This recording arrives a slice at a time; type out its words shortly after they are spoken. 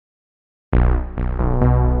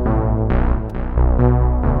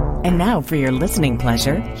Now, for your listening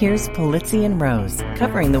pleasure, here's Polizzi and Rose,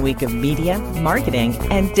 covering the week of media, marketing,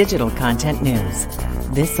 and digital content news.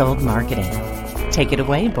 This Old Marketing. Take it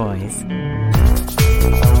away, boys.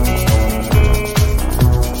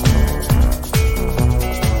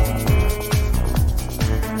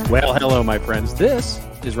 Well, hello, my friends. This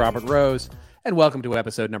is Robert Rose, and welcome to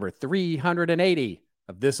episode number 380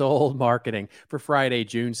 of This Old Marketing for Friday,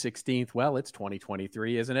 June 16th. Well, it's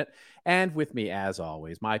 2023, isn't it? And with me, as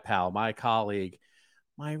always, my pal, my colleague,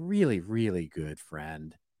 my really, really good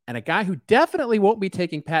friend, and a guy who definitely won't be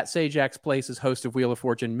taking Pat Sajak's place as host of Wheel of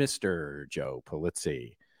Fortune, Mr. Joe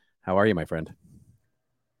Polizzi. How are you, my friend?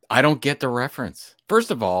 I don't get the reference.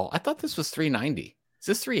 First of all, I thought this was 390. Is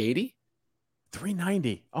this 380?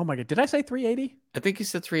 390. Oh, my God. Did I say 380? I think you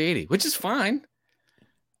said 380, which is fine.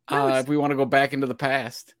 No, If we want to go back into the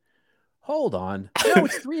past. Hold on. No,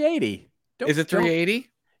 it's 380. Is it 380?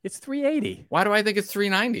 It's 380. Why do I think it's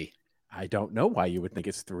 390? I don't know why you would think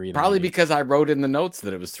it's 390. Probably because I wrote in the notes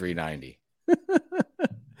that it was 390.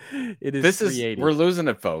 It is. We're losing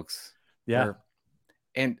it, folks. Yeah.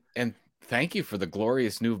 And thank you for the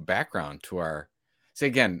glorious new background to our. See,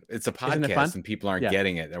 again, it's a podcast and people aren't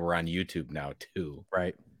getting it that we're on YouTube now too.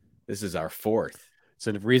 Right. This is our fourth. It's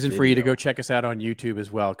a reason video for you to go check us out on YouTube as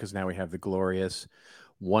well, because now we have the glorious,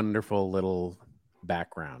 wonderful little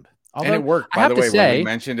background. Although, and it worked, by the way, when we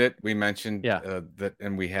mentioned it, we mentioned that,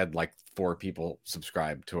 and we had like 4 people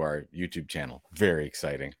subscribe to our YouTube channel. Very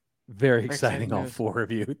exciting. Very exciting, all 4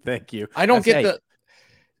 of you. Thank you. I don't get the...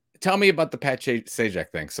 Tell me about the Pat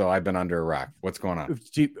Sajak thing. So I've been under a rock. What's going on?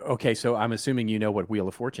 Okay, so I'm assuming you know what Wheel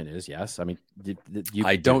of Fortune is, yes? I mean,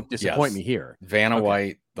 I don't disappoint me here. Vanna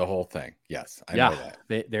White, the whole thing. Yes, I know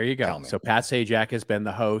that. There you go. So Pat Sajak has been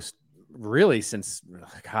the host really since,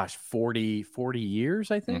 40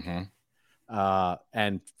 years, I think. Mm-hmm.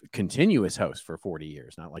 And continuous host for 40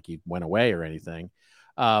 years. Not like he went away or anything.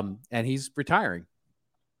 And he's retiring.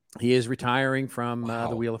 He is retiring from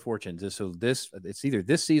the Wheel of Fortune. So it's either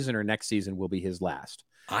this season or next season will be his last.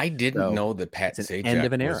 I didn't know that Pat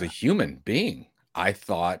Sajak was a human being. I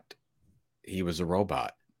thought he was a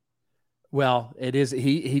robot. Well, it is.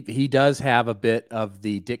 He does have a bit of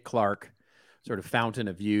the Dick Clark sort of fountain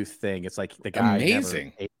of youth thing. It's like the guy.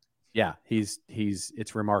 Amazing. Yeah,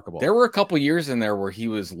 it's remarkable. There were a couple years in there where he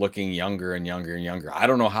was looking younger and younger and younger. I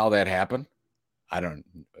don't know how that happened.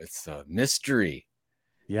 It's a mystery.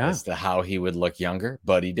 Yeah, as to how he would look younger,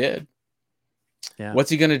 but he did. Yeah. What's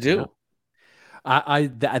he going to do?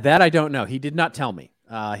 That I don't know. He did not tell me.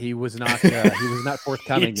 He was not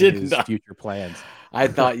forthcoming in his future plans. I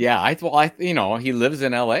thought, he lives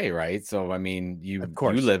in LA, right? So I mean, you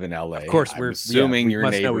live in LA. Of course, we're assuming your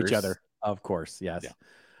must neighbors know each other. Of course, yes.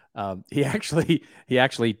 Yeah. He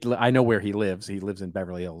actually, I know where he lives. He lives in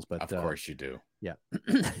Beverly Hills, but of course you do. Yeah.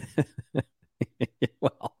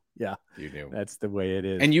 Well. Yeah, you knew. That's the way it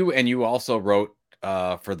is. And you also wrote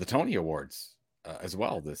for the Tony Awards as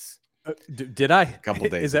well. This did I? A couple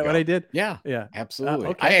days. Is that ago. what I did? Yeah, absolutely.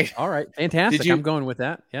 Okay. All right, fantastic. I'm going with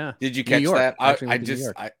that. Yeah. Did you catch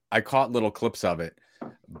that? I caught little clips of it,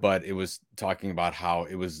 but it was talking about how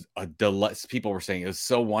it was a delicious. People were saying it was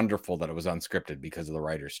so wonderful that it was unscripted because of the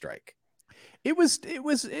writer's strike. It was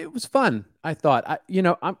fun. I thought,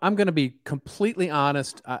 I'm going to be completely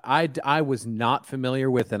honest. I was not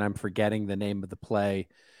familiar with, and I'm forgetting the name of the play,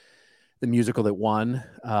 the musical that won.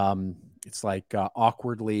 It's like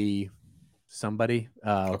Awkwardly Somebody,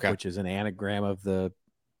 which is an anagram of the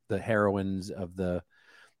heroines of the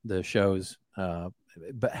shows. I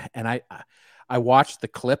watched the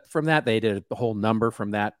clip from that. They did the whole number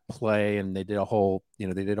from that play, and they did a whole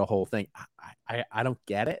thing. I don't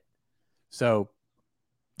get it. So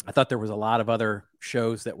I thought there was a lot of other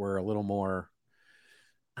shows that were a little more,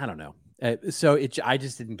 I don't know. I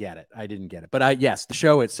just didn't get it. I didn't get it. But yes, the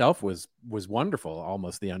show itself was wonderful.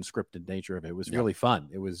 Almost the unscripted nature of it was really fun.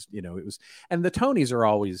 It was, and the Tonys are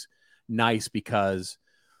always nice because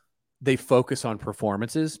they focus on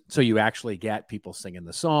performances. So you actually get people singing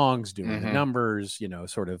the songs, doing the numbers,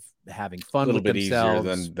 sort of having fun with themselves. A little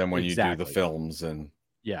bit easier than when you do the films and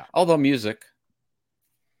yeah. Although music.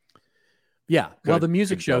 Yeah, well, the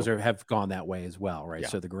music shows have gone that way as well, right? Yeah.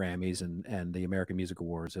 So the Grammys and the American Music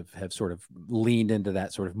Awards have sort of leaned into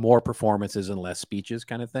that sort of more performances and less speeches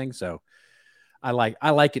kind of thing. So I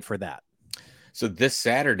like it for that. So this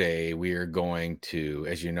Saturday we are going to,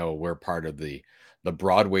 as you know, we're part of the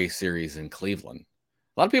Broadway series in Cleveland.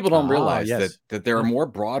 A lot of people don't realize that there are more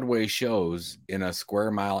Broadway shows in a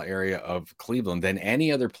square mile area of Cleveland than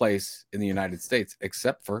any other place in the United States,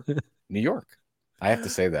 except for New York. I have to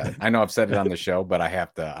say that. I know I've said it on the show, but I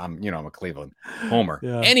have to. I'm a Cleveland homer.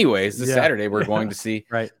 Yeah. Anyways, this Saturday we're going to see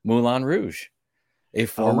Moulin Rouge, a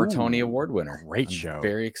former Tony Award winner. Great show.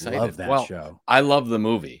 Very excited. Love that show. I love the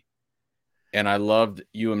movie, and I loved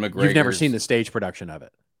Ewan McGregor. You've never seen the stage production of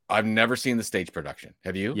it? I've never seen the stage production.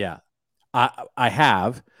 Have you? Yeah, I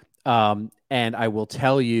have, and I will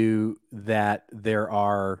tell you that there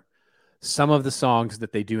are some of the songs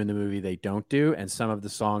that they do in the movie they don't do, and some of the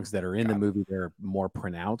songs that are in the movie they're more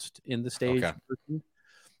pronounced in the stage version.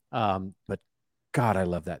 But God, I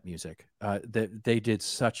love that music. They did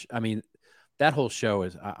such. I mean, that whole show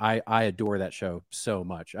is. I adore that show so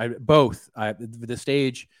much. The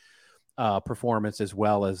stage performance as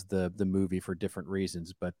well as the movie for different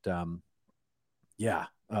reasons. But yeah.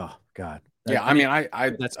 Oh God. Yeah. I mean,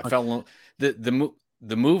 I felt the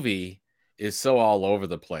movie is so all over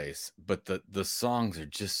the place, but the songs are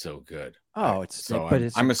just so good. Oh,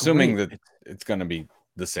 I'm assuming that it's going to be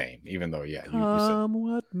the same, even though, come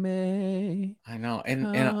what may. I know,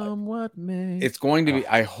 and what may. It's going to be.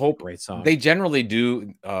 I hope great song. They generally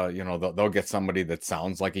do. They'll get somebody that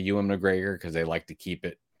sounds like a Ewan McGregor because they like to keep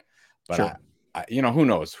it. But sure. Who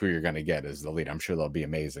knows who you're going to get as the lead? I'm sure they'll be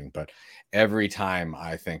amazing. But every time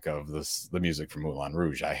I think of the music from Moulin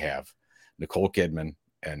Rouge, I have Nicole Kidman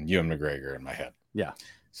and Ewan McGregor in my head. Yeah.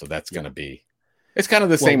 So that's going to be, it's kind of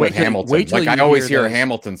the same with Hamilton. Like I always hear a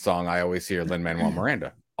Hamilton song. I always hear Lin-Manuel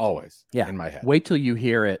Miranda, always in my head. Wait till you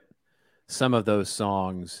hear it. Some of those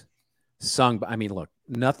songs sung. I mean, look,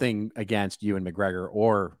 nothing against Ewan McGregor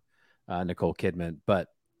or Nicole Kidman, but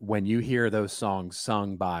when you hear those songs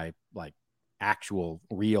sung by like actual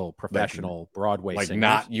real professional Broadway like singers,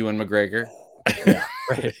 not Ewan McGregor. Yeah,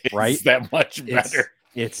 right. It's that much better.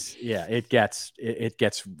 It's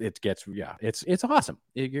awesome.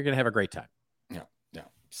 You're gonna have a great time. Yeah.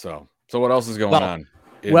 So what else is going on?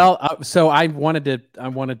 So I wanted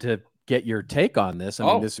to get your take on this. I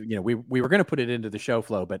mean, this, we were going to put it into the show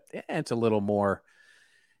flow, but it's a little more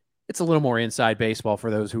inside baseball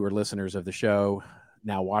for those who are listeners of the show,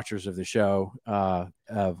 now watchers of the show,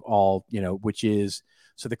 of all, which is,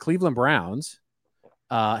 so the Cleveland Browns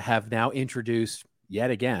have now introduced yet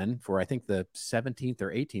again, for I think the 17th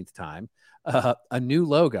or 18th time, a new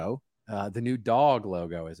logo, the new dog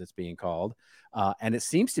logo, as it's being called. And it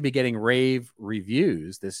seems to be getting rave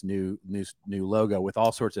reviews, this new logo with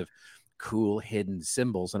all sorts of cool hidden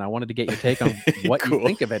symbols. And I wanted to get your take on what you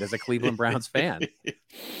think of it as a Cleveland Browns fan.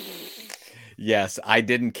 Yes, I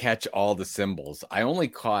didn't catch all the symbols. I only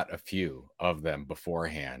caught a few of them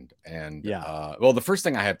beforehand. And the first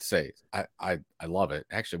thing I have to say, I love it.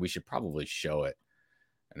 Actually, we should probably show it.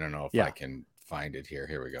 I don't know if I can find it here.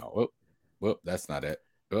 Here we go. Whoop, that's not it.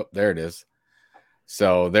 Oh, there it is.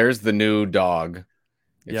 So there's the new dog.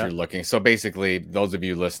 If you're looking, so basically, those of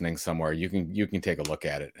you listening somewhere, you can take a look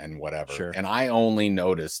at it and whatever. Sure. And I only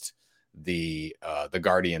noticed the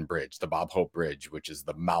Guardian Bridge, the Bob Hope Bridge, which is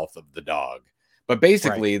the mouth of the dog. But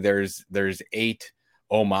basically, there's 8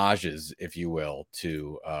 homages, if you will,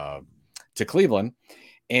 to Cleveland,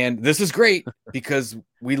 and this is great because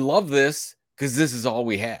we love this because this is all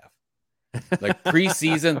we have. Like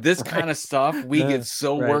preseason, this kind of stuff, we get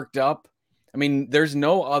so worked up. I mean, there's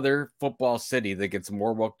no other football city that gets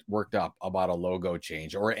more worked up about a logo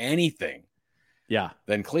change or anything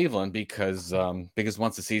than Cleveland because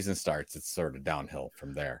once the season starts, it's sort of downhill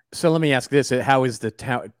from there. So let me ask this. How is the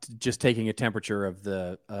town, just taking a temperature of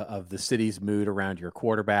the city's mood around your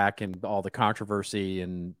quarterback and all the controversy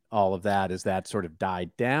and all of that, is that sort of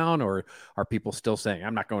died down, or are people still saying,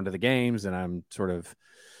 I'm not going to the games and I'm sort of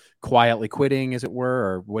quietly quitting, as it were,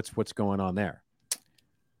 or what's going on there?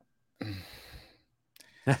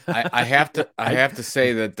 I have to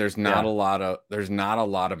say that there's not a lot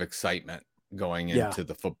of excitement going into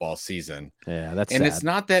the football season. Yeah, that's and sad. It's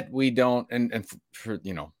not that we don't, and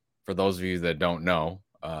for those of you that don't know,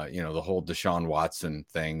 the whole Deshaun Watson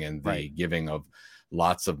thing and the giving of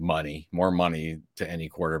lots of money, more money to any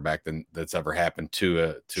quarterback than that's ever happened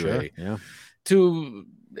to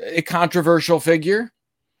a controversial figure,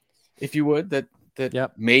 if you would, that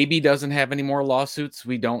maybe doesn't have any more lawsuits.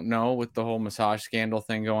 We don't know, with the whole massage scandal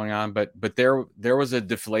thing going on, but there was a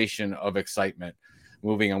deflation of excitement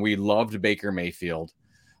moving on. We loved Baker Mayfield,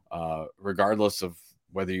 regardless of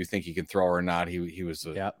whether you think he can throw or not. He was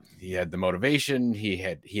he had the motivation. He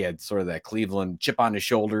had sort of that Cleveland chip on his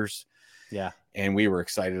shoulders. Yeah, and we were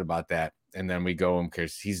excited about that. And then we go him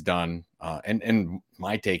because he's done. And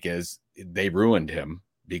my take is they ruined him,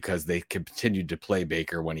 because they continued to play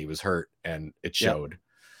Baker when he was hurt, and it showed.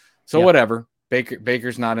 So whatever,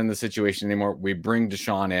 Baker's not in the situation anymore. We bring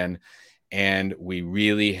Deshaun in, and we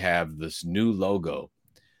really have this new logo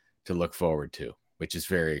to look forward to, which is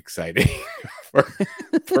very exciting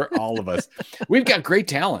for all of us. We've got great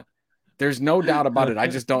talent. There's no doubt about it. I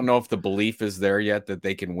just don't know if the belief is there yet that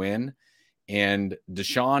they can win. And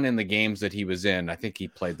Deshaun, in the games that he was in, I think he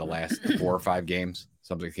played the last 4 or 5 games.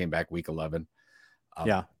 Something came back week 11.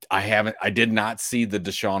 I did not see the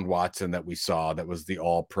Deshaun Watson that we saw. That was the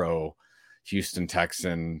all-pro Houston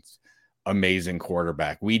Texans, amazing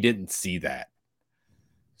quarterback. We didn't see that.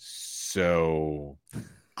 So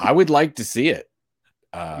I would like to see it.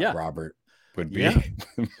 Robert would be.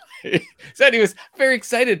 Said he was very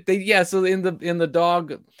excited. So in the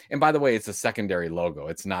dog, and by the way, it's a secondary logo.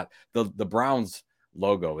 It's not the Browns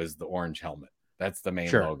logo is the orange helmet. That's the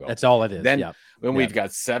main logo. That's all it is. Then we've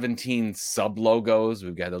got 17 sub logos.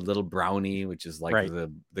 We've got a little brownie, which is like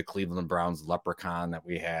the Cleveland Browns leprechaun that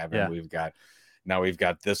we have, and we've got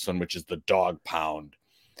this one, which is the dog pound.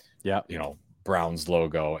 Yeah, Browns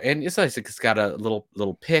logo, and it's nice. It's got a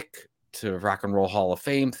little pick to Rock and Roll Hall of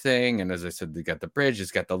Fame thing, and as I said, they got the bridge.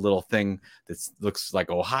 It's got the little thing that looks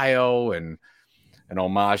like Ohio and an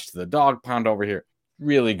homage to the dog pound over here.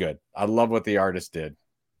 Really good. I love what the artist did.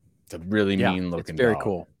 It's a really mean looking. It's very dog.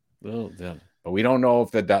 cool. Well, but we don't know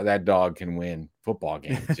if that dog can win football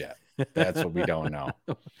games yet. That's what we don't know.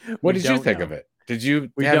 What did you think of it? Did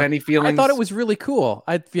you have any feelings? I thought it was really cool.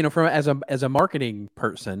 From as a marketing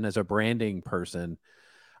person, as a branding person,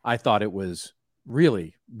 I thought it was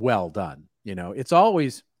really well done. It's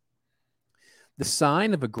always the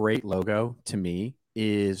sign of a great logo to me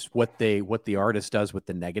is what the artist does with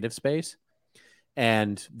the negative space,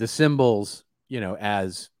 and the symbols,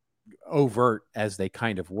 as overt as they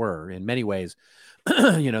kind of were in many ways,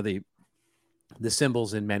 the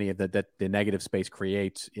symbols in many of that the negative space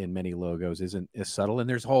creates in many logos isn't as subtle. And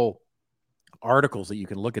there's whole articles that you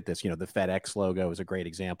can look at this. The FedEx logo is a great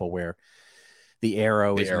example where the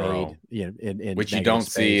arrow is made, in which you don't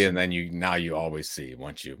see, and then you always see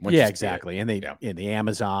once you exactly. And in the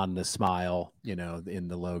Amazon, the smile, in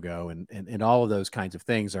the logo, and all of those kinds of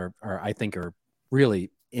things are I think are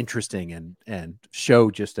really interesting and show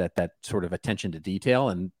just that sort of attention to detail.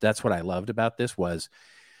 And that's what I loved about this was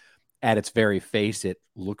at its very face, it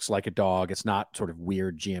looks like a dog. It's not sort of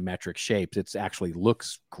weird geometric shapes. It's actually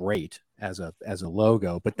looks great as a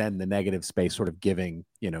logo, but then the negative space sort of giving,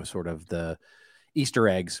 sort of the Easter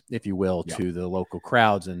eggs, if you will, to the local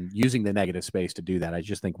crowds, and using the negative space to do that, I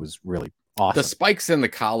just think was really awesome. The spikes in the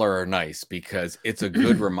collar are nice because it's a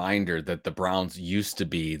good reminder that the Browns used to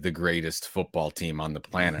be the greatest football team on the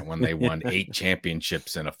planet when they won 8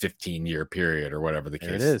 championships in a 15-year period or whatever the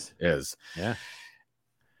case is. Yeah.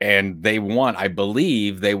 And I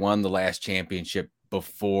believe they won the last championship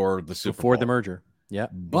before the Super Bowl. Before the merger. Yeah.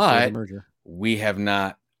 But we have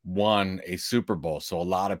not won a Super Bowl. So a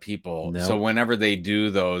lot of people, so whenever they do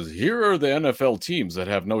those, here are the NFL teams that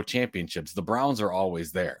have no championships, the Browns are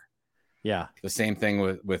always there. Yeah. The same thing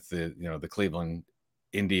with the, the Cleveland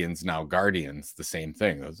Indians, now Guardians, the same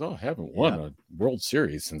thing. Haven't won a World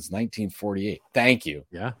Series since 1948. Thank you.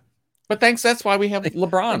 Yeah. But thanks. That's why we have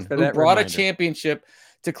LeBron, who brought a championship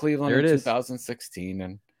to Cleveland in 2016.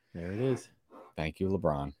 And there it is. Thank you,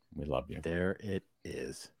 LeBron. We love you. There it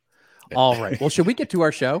is. All right. Well, should we get to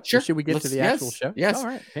our show? Sure. Should we get to the actual show? Yes. All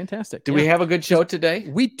right. Fantastic. Do we have a good show today?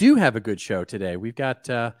 We do have a good show today. We've got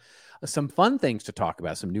some fun things to talk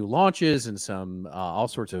about, some new launches and some all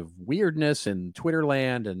sorts of weirdness in Twitter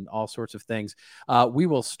land and all sorts of things. We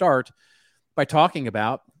will start by talking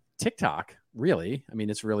about TikTok. Really, I mean,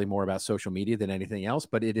 it's really more about social media than anything else,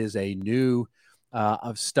 but it is a new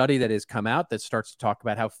study that has come out that starts to talk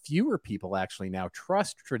about how fewer people actually now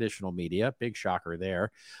trust traditional media. Big shocker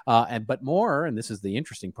there. But more, and this is the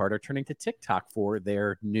interesting part, are turning to TikTok for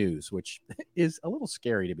their news, which is a little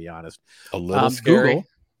scary, to be honest. A little scary? Google,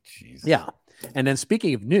 yeah. And then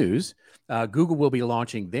speaking of news, Google will be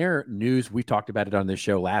launching their news. We talked about it on this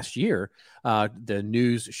show last year, the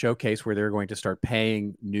news showcase where they're going to start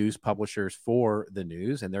paying news publishers for the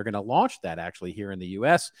news. And they're going to launch that actually here in the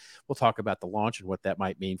US. We'll talk about the launch and what that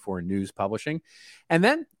might mean for news publishing. And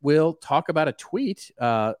then we'll talk about a tweet,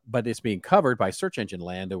 but it's being covered by Search Engine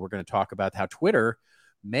Land. And we're going to talk about how Twitter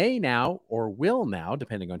may now or will now,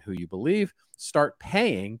 depending on who you believe, start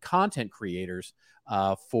paying content creators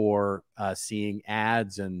for seeing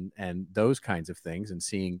ads and those kinds of things, and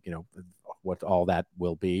seeing what all that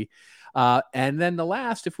will be. And then the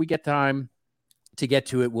last, if we get time to get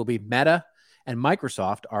to it, will be Meta and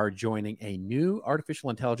Microsoft are joining a new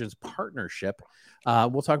artificial intelligence partnership.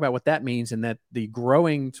 We'll talk about what that means, and that the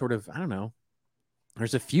growing sort of, I don't know,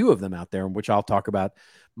 there's a few of them out there, which I'll talk about.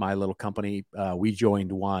 My little company, we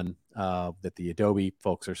joined one that the Adobe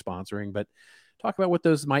folks are sponsoring, but talk about what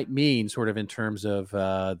those might mean sort of in terms of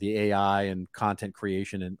the AI and content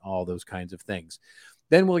creation and all those kinds of things.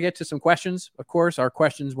 Then we'll get to some questions. Of course, our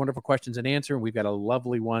questions, wonderful questions and answer. And we've got a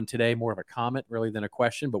lovely one today, more of a comment really than a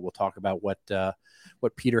question, but we'll talk about what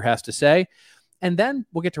Peter has to say. And then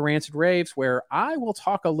we'll get to Rants and Raves, where I will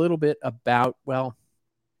talk a little bit about, well,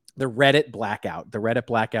 the Reddit blackout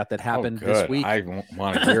that happened this week. I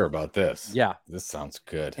want to hear about this. Yeah. This sounds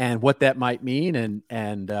good. And what that might mean.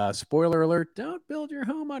 And spoiler alert, don't build your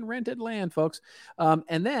home on rented land, folks.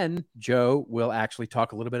 And then Joe will actually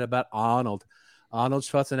talk a little bit about Arnold. Arnold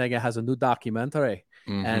Schwarzenegger has a new documentary.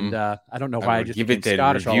 Mm-hmm. And I don't know why I just became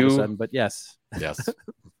Scottish all of a sudden, but yes. Yes.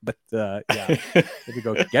 But yeah, there we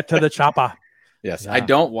go. Get to the chopper. Yes. Yeah. I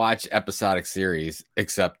don't watch episodic series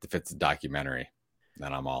except if it's a documentary.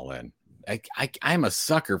 Then I'm all in. I'm a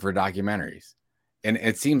sucker for documentaries. And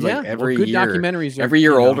it seems like every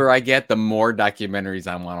year older I get, the more documentaries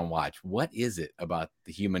I want to watch. What is it about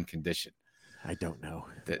the human condition? I don't know.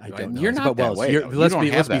 You're not that way.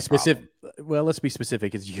 Let's be specific. Well, let's be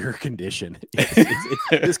specific. It's your condition.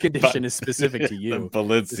 This condition is specific to you.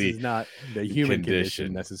 This is not the human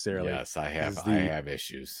condition necessarily. Yes, I have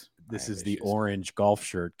issues. This is the orange golf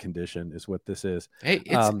shirt condition is what this is. Hey,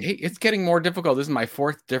 it's getting more difficult. This is my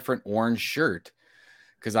fourth different orange shirt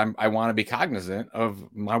because I want to be cognizant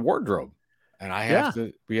of my wardrobe.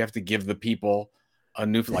 And we have to give the people a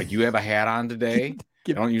new, like you have a hat on today.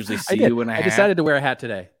 I don't usually see you in a hat. I decided to wear a hat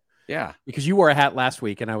today. Yeah. Because you wore a hat last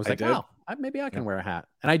week and I was like, oh, maybe I can wear a hat.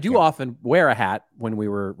 And I do often wear a hat when we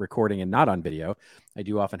were recording and not on video. I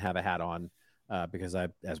do often have a hat on because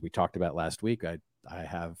as we talked about last week, I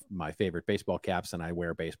have my favorite baseball caps and I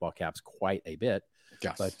wear baseball caps quite a bit.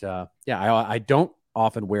 Yes. But I don't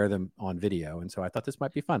often wear them on video. And so I thought this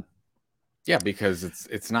might be fun. Yeah, because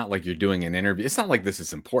it's not like you're doing an interview. It's not like this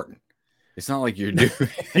is important. It's not like you're doing.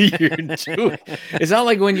 It's not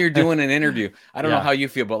like when you're doing an interview. I don't know how you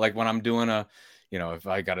feel, but like when I'm doing if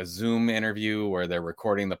I got a Zoom interview where they're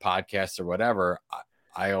recording the podcast or whatever,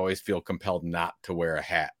 I always feel compelled not to wear a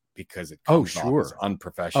hat because it comes off as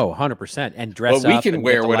unprofessional. 100%. And dress up. We can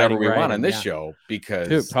wear whatever we want on this show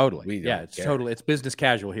because totally. It's business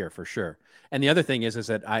casual here for sure. And the other thing is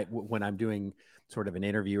that when I'm doing sort of an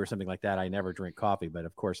interview or something like that, I never drink coffee, but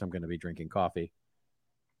of course I'm going to be drinking coffee.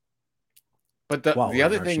 But the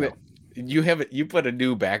other thing that you put a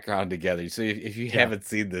new background together. So if you haven't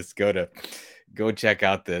seen this, go check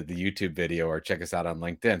out the YouTube video or check us out on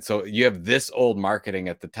LinkedIn. So you have this old marketing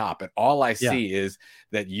at the top, and all I see is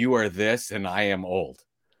that you are this and I am old.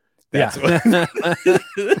 That's what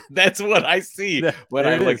I see when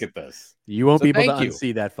I look at this. You won't be able to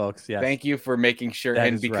unsee that, folks. Yeah. Thank you for making sure.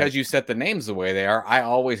 And because you set the names the way they are, I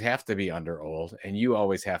always have to be under old, and you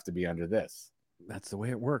always have to be under this. That's the way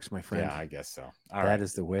it works, my friend. Yeah, I guess so. That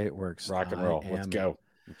is the way it works. Rock and roll. Let's go.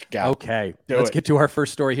 Okay. Let's get to our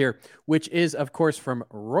first story here, which is, of course, from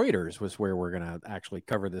Reuters, was where we're going to actually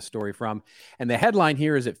cover this story from. And the headline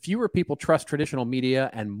here is that fewer people trust traditional media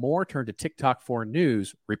and more turn to TikTok for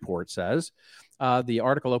news, report says. The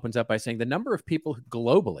article opens up by saying the number of people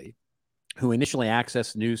globally who initially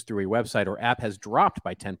access news through a website or app has dropped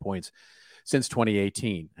by 10 points since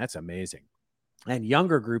 2018. That's amazing. And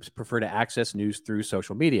younger groups prefer to access news through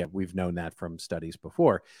social media. We've known that from studies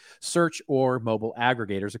before. Search or mobile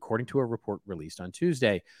aggregators, according to a report released on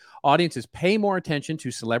Tuesday. Audiences pay more attention to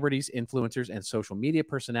celebrities, influencers, and social media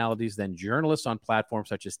personalities than journalists on platforms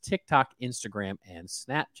such as TikTok, Instagram, and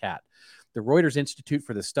Snapchat. The Reuters Institute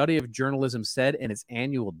for the Study of Journalism said in its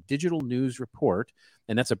annual digital news report,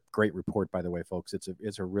 and that's a great report, by the way, folks.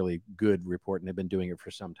 It's a really good report, and they've been doing it for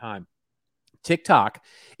some time. TikTok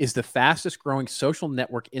is the fastest growing social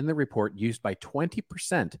network in the report, used by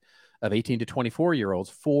 20% of 18 to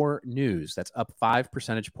 24-year-olds for news. That's up 5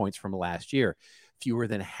 percentage points from last year. Fewer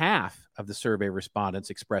than half of the survey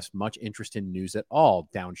respondents expressed much interest in news at all,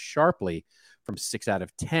 down sharply from 6 out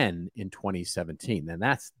of 10 in 2017. And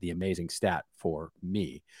that's the amazing stat for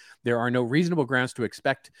me. There are no reasonable grounds to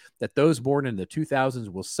expect that those born in the 2000s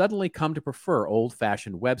will suddenly come to prefer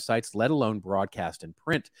old-fashioned websites, let alone broadcast and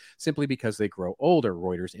print, simply because they grow older,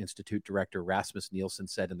 Reuters Institute Director Rasmus Nielsen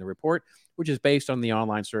said in the report, which is based on the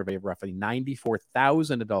online survey of roughly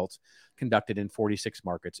 94,000 adults conducted in 46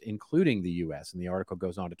 markets, including the U.S. And the article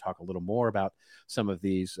goes on to talk a little more about some of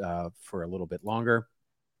these for a little bit longer.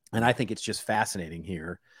 And I think it's just fascinating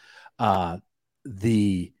here. What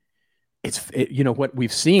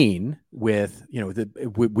we've seen with,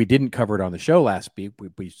 we didn't cover it on the show last week.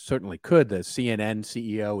 We certainly could. The CNN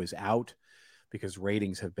CEO is out because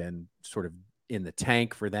ratings have been sort of in the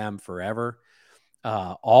tank for them forever.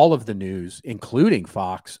 All of the news, including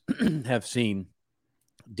Fox, have seen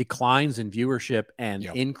declines in viewership and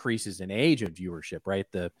increases in age of viewership, right?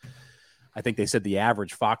 I think they said the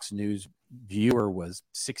average Fox News viewer was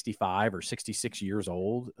 65 or 66 years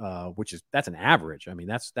old, that's an average. I mean,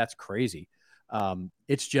 that's crazy.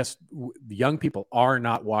 It's just young people are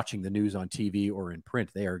not watching the news on TV or in print.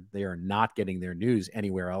 They are not getting their news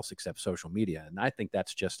anywhere else except social media. And I think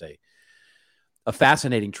that's just a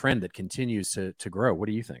fascinating trend that continues to grow. What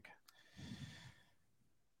do you think?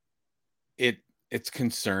 It's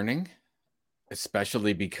concerning,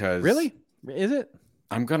 especially because... Really? Is it?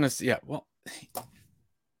 I'm going to say, yeah. Well,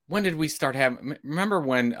 when did we start having... Remember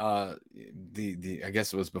when I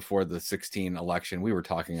guess it was before the 2016 election, we were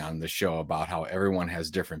talking on the show about how everyone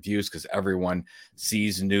has different views because everyone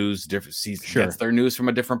sees news different, gets their news from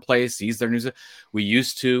a different place, sees their news. We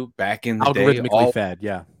used to, back in the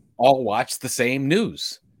day, all watch the same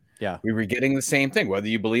news. Yeah. We were getting the same thing, whether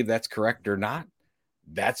you believe that's correct or not.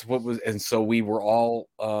 That's what was, and so we were all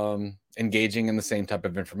engaging in the same type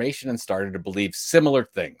of information and started to believe similar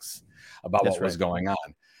things about what was going on.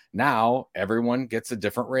 Now everyone gets a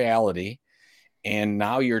different reality, and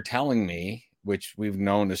now you're telling me, which we've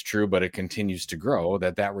known is true, but it continues to grow,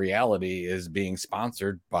 that reality is being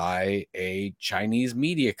sponsored by a Chinese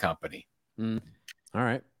media company. All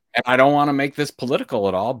right, and I don't want to make this political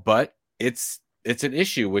at all, but it's an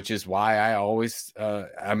issue, which is why I always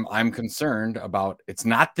I'm concerned about. It's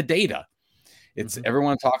not the data. It's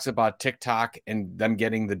everyone talks about TikTok and them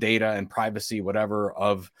getting the data and privacy, whatever,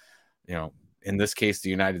 of, in this case, the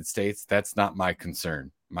United States. That's not my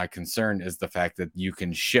concern. My concern is the fact that you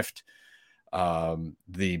can shift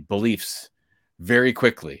the beliefs very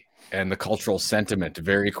quickly and the cultural sentiment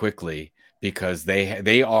very quickly, because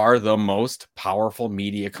they are the most powerful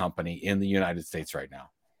media company in the United States right now.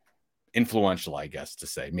 Influential, I guess, to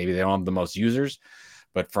say. Maybe they don't have the most users,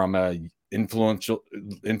 but from a influential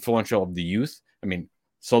of the youth. I mean,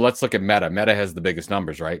 so let's look at Meta. Meta has the biggest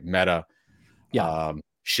numbers, right? Meta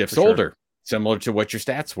shifts older, similar to what your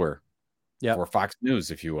stats were for Fox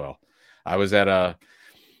News, if you will. I was at a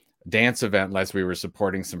dance event last. We were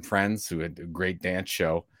supporting some friends who had a great dance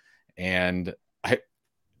show, and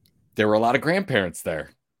there were a lot of grandparents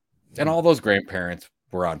there, and all those grandparents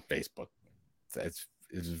were on Facebook.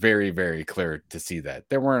 It's very, very clear to see that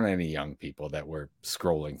there weren't any young people that were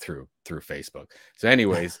scrolling through Facebook. So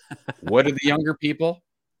anyways, what do the younger people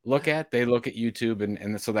look at? They look at YouTube.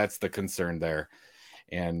 And so that's the concern there.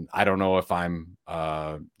 And I don't know if I'm,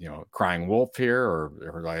 crying wolf here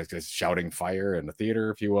or like just shouting fire in the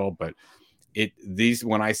theater, if you will. But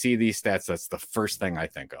when I see these stats, that's the first thing I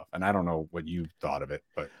think of. And I don't know what you thought of it,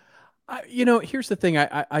 but here's the thing.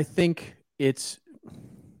 I think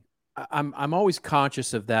I'm always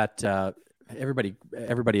conscious of that. Everybody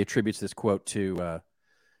attributes this quote to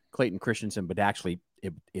Clayton Christensen, but actually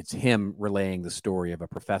it's him relaying the story of a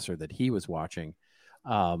professor that he was watching.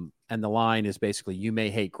 And the line is basically, "You may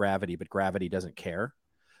hate gravity, but gravity doesn't care."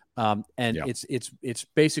 It's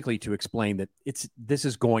basically to explain that this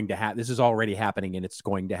is going to happen. This is already happening, and it's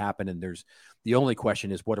going to happen. And the only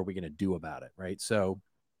question is, what are we going to do about it? Right. So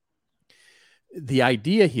the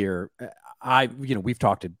idea here, we've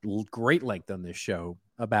talked at great length on this show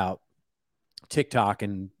about TikTok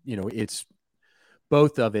and, it's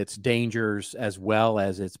both of its dangers as well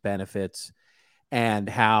as its benefits, and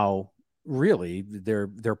how really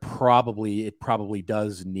it probably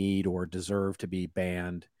does need or deserve to be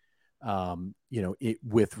banned,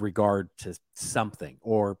 with regard to something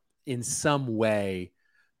or in some way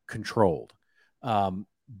controlled.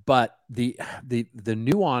 But the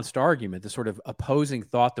nuanced argument, the sort of opposing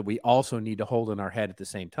thought that we also need to hold in our head at the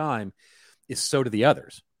same time, is so do the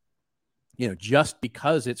others. Just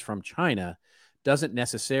because it's from China doesn't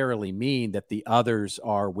necessarily mean that the others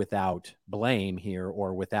are without blame here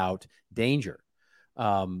or without danger.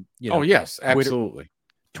 Yes, absolutely.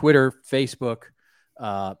 Twitter, Facebook,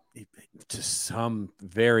 to some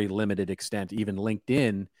very limited extent, even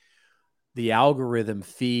LinkedIn, the algorithm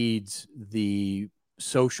feeds the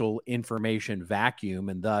social information vacuum,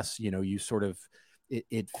 and thus you sort of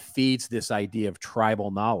it feeds this idea of tribal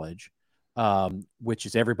knowledge, which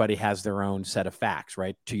is everybody has their own set of facts,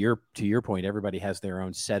 right? To your point, everybody has their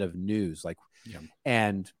own set of news,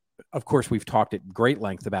 and of course we've talked at great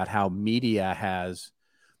length about how media has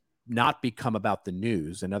not become about the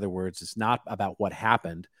news. In other words, it's not about what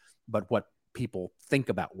happened, but what people think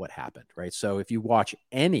about what happened, right? So if you watch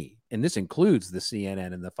any, and this includes the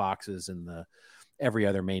CNN and the Foxes and the every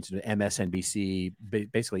other mainstream, MSNBC,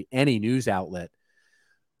 basically any news outlet,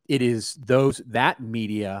 it is that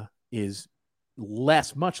media is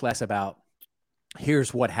much less about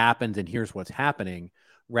here's what happened and here's what's happening,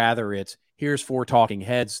 Rather, it's here's 4 talking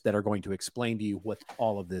heads that are going to explain to you what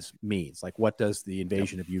all of this means. Like, what does the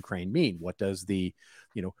invasion of Ukraine mean? What does the,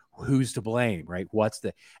 who's to blame, right?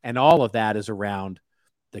 And all of that is around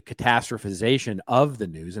the catastrophization of the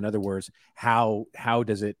news. In other words, how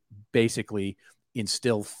does it basically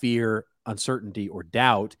instill fear, uncertainty, or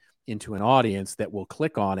doubt into an audience that will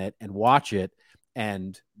click on it and watch it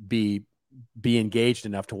and be engaged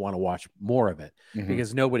enough to want to watch more of it?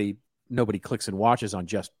 Because nobody clicks and watches on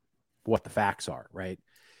just what the facts are, right?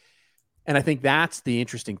 And I think that's the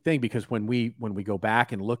interesting thing, because when we go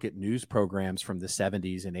back and look at news programs from the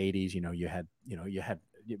 70s and 80s, you had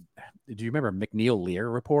do you remember McNeil Lear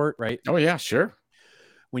Report, right? Oh yeah, sure.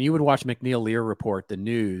 When you would watch McNeil Lear Report, the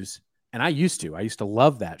news, and I used to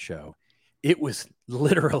love that show. It was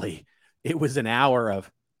literally, it was an hour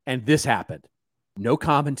of, and this happened. No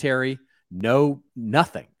commentary,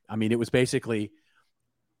 nothing. I mean, it was basically,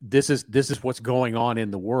 this is what's going on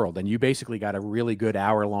in the world. And you basically got a really good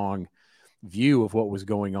hour-long view of what was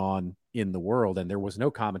going on in the world. And there was no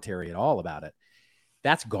commentary at all about it.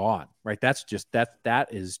 That's gone, right? That's just, that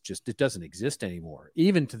is just, it doesn't exist anymore.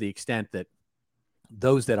 Even to the extent that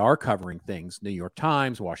those that are covering things, New York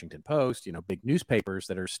Times, Washington Post, big newspapers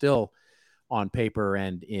that are still on paper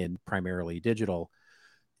and in primarily digital,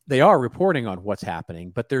 they are reporting on what's happening,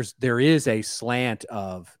 but there is a slant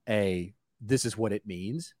of this is what it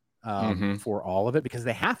means for all of it, because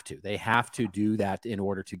they have to do that in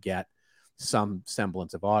order to get some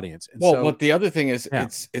semblance of audience. And but the other thing is,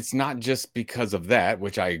 it's not just because of that,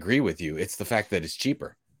 which I agree with you. It's the fact that it's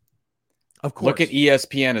cheaper. Of course. Look at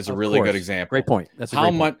ESPN as a really good example. Great point. That's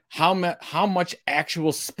how much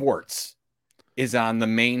actual sports is on the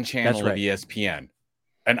main channel of ESPN?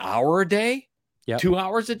 An hour a day? 2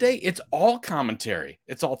 hours a day? It's all commentary.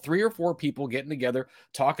 It's all 3 or 4 people getting together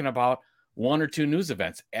talking about 1 or 2 news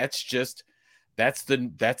events. That's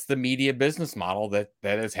the media business model that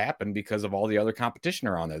has happened because of all the other competition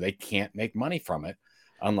around there. They can't make money from it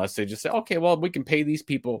unless they just say, okay, well, we can pay these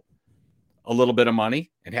people a little bit of money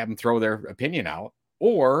and have them throw their opinion out,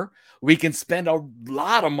 or we can spend a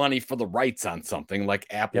lot of money for the rights on something, like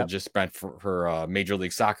Apple just spent for Major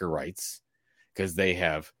League Soccer rights, because they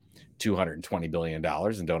have $220 billion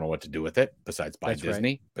and don't know what to do with it besides buy Disney.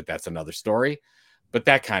 Right. But that's another story. But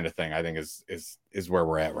that kind of thing, I think, is where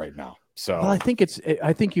we're at right now. So, well, I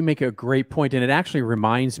think you make a great point, and it actually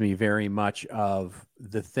reminds me very much of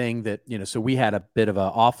the thing that, so we had a bit of a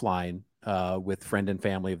offline with friend and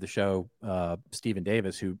family of the show, Stephen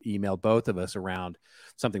Davis, who emailed both of us around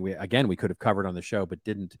something we could have covered on the show, but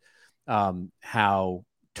didn't, how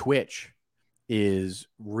Twitch is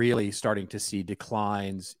really starting to see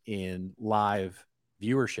declines in live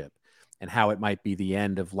viewership, and how it might be the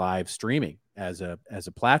end of live streaming as a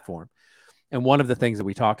platform. And one of the things that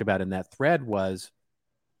we talked about in that thread was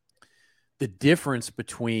the difference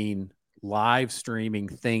between live streaming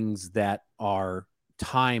things that are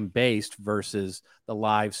time-based versus the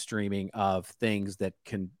live streaming of things that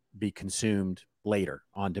can be consumed later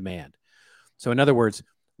on demand. So in other words,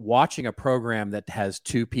 watching a program that has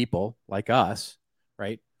 2 people like us,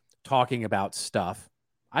 right, talking about stuff,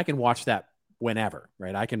 I can watch that whenever,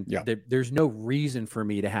 right? I can, there's no reason for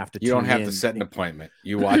me to have to, you don't have to set an appointment.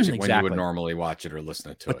 You watch it when you would normally watch it or listen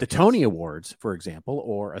to it. But the Tony Awards, for example,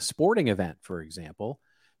 or a sporting event, for example,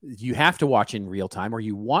 you have to watch in real time, or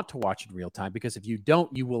you want to watch in real time, because if you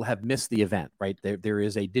don't, you will have missed the event, right? There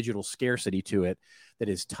is a digital scarcity to it that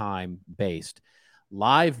is time-based.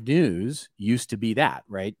 Live news used to be that,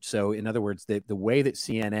 right? So in other words, the way that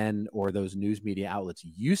CNN or those news media outlets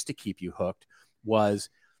used to keep you hooked was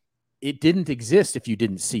it didn't exist if you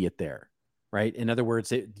didn't see it there, right? In other words,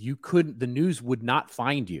 the news would not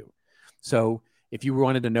find you. So if you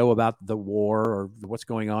wanted to know about the war or what's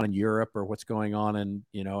going on in Europe or what's going on in,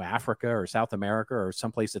 Africa or South America or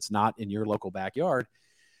someplace that's not in your local backyard,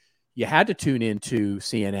 you had to tune into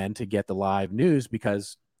CNN to get the live news,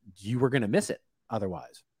 because you were going to miss it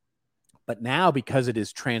otherwise. But now, because it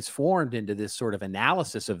is transformed into this sort of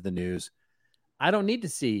analysis of the news, I don't need to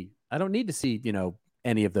see,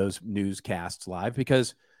 any of those newscasts live,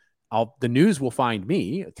 because the news will find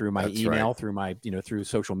me through my email, through my, through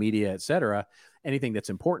social media, etc. Anything that's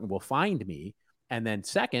important will find me. And then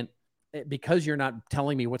second, because you're not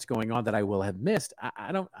telling me what's going on that I will have missed,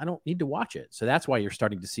 I don't need to watch it. So that's why you're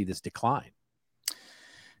starting to see this decline.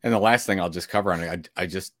 And the last thing I'll just cover on it, I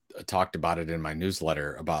just talked about it in my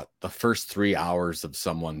newsletter about the first 3 hours of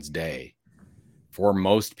someone's day. For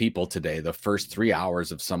most people today, the first 3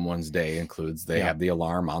 hours of someone's day includes they have the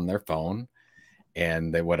alarm on their phone,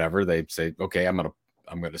 and they say, okay, I'm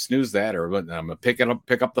gonna snooze that, or I'm gonna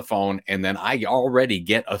pick up the phone, and then I already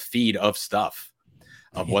get a feed of stuff.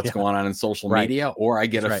 of what's going on in social media, or I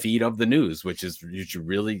get a feed of the news, which is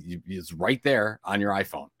is right there on your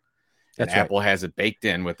iPhone. And Apple has it baked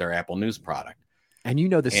in with their Apple News product. And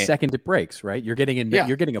the second it breaks, right? You're getting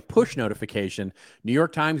you're getting a push notification. New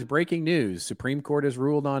York Times breaking news. Supreme Court has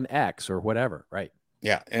ruled on X or whatever, right?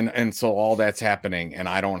 Yeah, and so all that's happening, and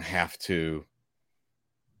I don't have to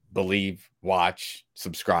believe, watch,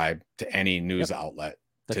 subscribe to any news outlet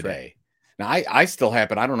today. Right. Now I still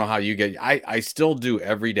happen. I don't know how you get. I still do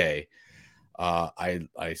every day.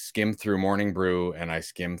 I skim through Morning Brew and I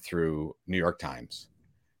skim through New York Times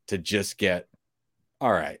to just get,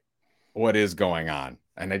 all right, what is going on?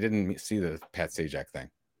 And I didn't see the Pat Sajak thing.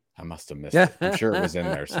 I must have missed it. I'm sure it was in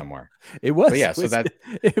there somewhere. It was. But yeah, so that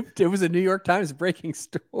it was a New York Times breaking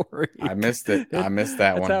story. I missed it. I missed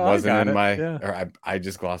that one. Wasn't in my, or I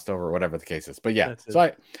just glossed over, whatever the case is. But yeah,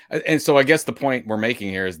 so I guess the point we're making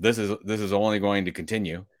here is this is only going to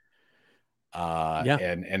continue.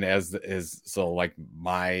 And as is so, like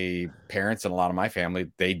my parents and a lot of my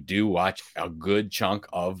family, they do watch a good chunk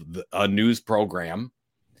of a news program,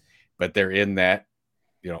 but they're in that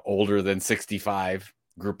older than 65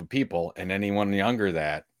 group of people, and anyone younger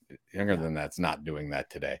than that's not doing that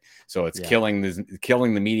today. So it's killing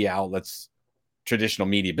the media outlets' traditional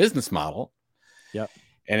media business model. Yep.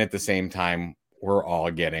 And at the same time, we're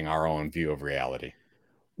all getting our own view of reality.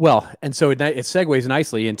 Well, and so it segues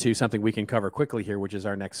nicely into something we can cover quickly here, which is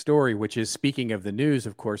our next story, which is, speaking of the news,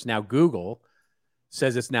 of course, now Google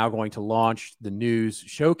says it's now going to launch the News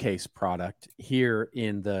Showcase product here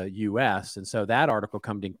in the U.S. And so that article,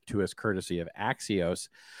 coming to us courtesy of Axios,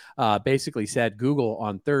 basically said Google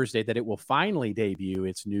on Thursday that it will finally debut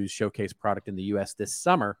its News Showcase product in the U.S. this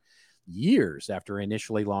summer, years after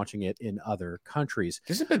initially launching it in other countries.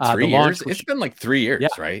 Has it been 3 years? It's been like 3 years,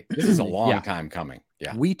 right? This is a long time coming.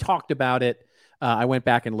 Yeah. We talked about it. I went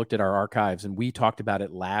back and looked at our archives, and we talked about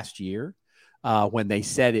it last year when they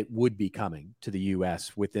said it would be coming to the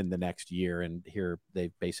U.S. within the next year. And here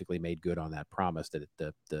they've basically made good on that promise that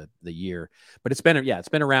the year. But it's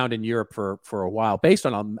been around in Europe for a while, based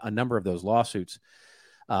on a number of those lawsuits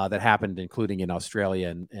that happened, including in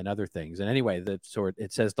Australia and other things. And anyway,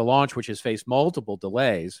 it says the launch, which has faced multiple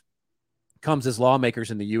delays, comes as lawmakers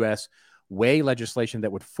in the U.S. weigh legislation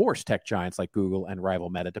that would force tech giants like Google and rival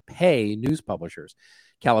Meta to pay news publishers.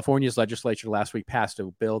 California's legislature last week passed a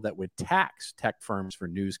bill that would tax tech firms for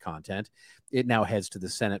news content. It now heads to the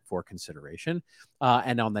Senate for consideration.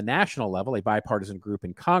 And on the national level, a bipartisan group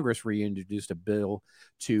in Congress reintroduced a bill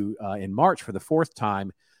in March for the fourth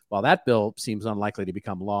time. While that bill seems unlikely to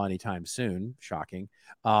become law anytime soon, shocking,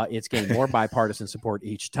 it's gained more bipartisan support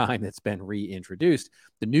each time it's been reintroduced.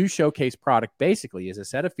 The News Showcase product basically is a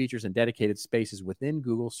set of features and dedicated spaces within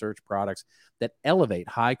Google search products that elevate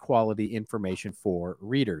high-quality information for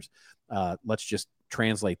readers. Let's just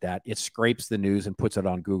translate that. It scrapes the news and puts it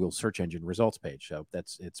on Google's search engine results page. So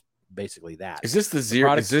it's basically that. Is this the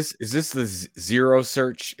zero? Is this the zero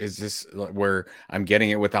search? Is this where I'm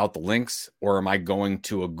getting it without the links, or am I going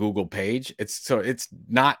to a Google page? It's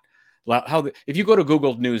not how if you go to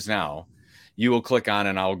Google News now, you will click on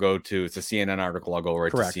and I'll go to, it's a CNN article. I'll go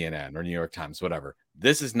right to CNN or New York Times, whatever.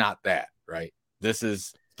 This is not that, right? This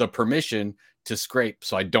is the permission to scrape,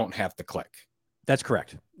 so I don't have to click. That's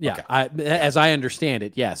correct. Yeah, okay. As I understand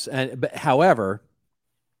it, yes. But however,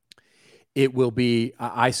 it will be,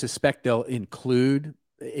 I suspect they'll include,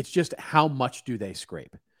 it's just how much do they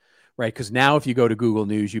scrape, right? Because now if you go to Google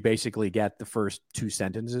News, you basically get the first 2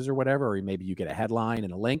 sentences or whatever, or maybe you get a headline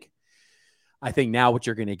and a link. I think now what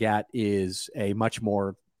you're going to get is a much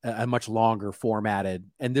longer formatted,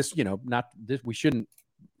 and this, we shouldn't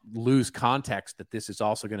lose context that this is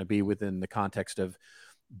also going to be within the context of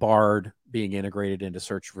Bard being integrated into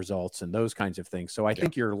search results and those kinds of things. So I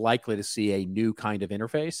think you're likely to see a new kind of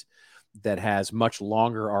interface that has much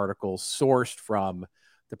longer articles sourced from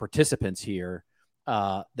the participants here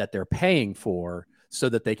that they're paying for, so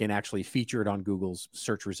that they can actually feature it on Google's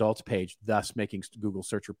search results page, thus making Google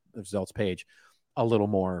search results page a little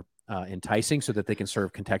more enticing, so that they can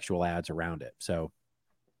serve contextual ads around it. So,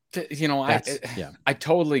 I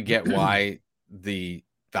totally get why the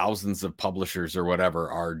thousands of publishers or whatever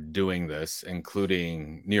are doing this,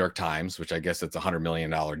 including New York Times, which I guess it's $100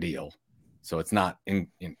 million deal. So it's not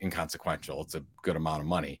inconsequential. It's a good amount of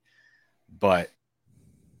money, but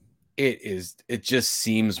it just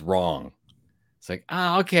seems wrong. It's like,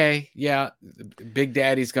 okay, yeah, Big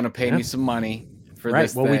Daddy's going to pay me some money for right.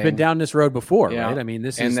 this Well, thing. we've been down this road before, right? I mean,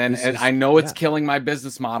 I know it's killing my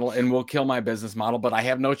business model and will kill my business model, but I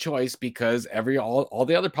have no choice because all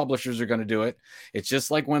the other publishers are going to do it. It's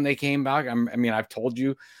just like when they came back. I mean, I've told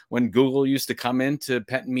you when Google used to come into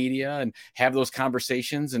Penton Media and have those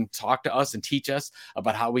conversations and talk to us and teach us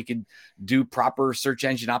about how we could do proper search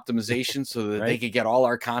engine optimization so that they could get all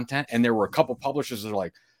our content. And there were a couple publishers that are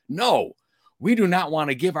like, no, we do not want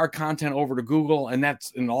to give our content over to Google and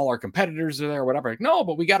all our competitors are there or whatever. Like, no,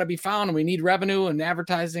 but we got to be found and we need revenue and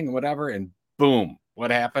advertising and whatever. And boom,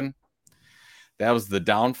 what happened? That was the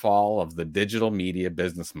downfall of the digital media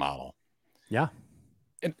business model. Yeah.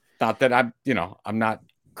 And not that I'm not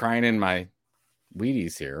crying in my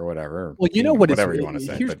Wheaties here or whatever. Well, you know what? Whatever you want to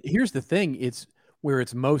say. Here's the thing. It's where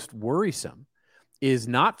it's most worrisome is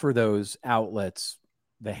not for those outlets,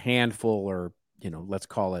 the handful or, let's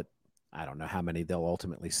call it, I don't know how many they'll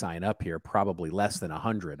ultimately sign up here, probably less than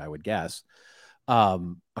 100, I would guess,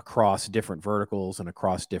 across different verticals and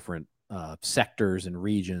across different sectors and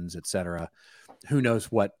regions, et cetera. Who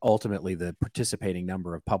knows what ultimately the participating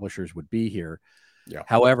number of publishers would be here. Yeah.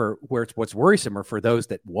 However, what's worrisome are for those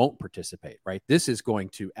that won't participate, right? This is going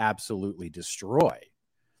to absolutely destroy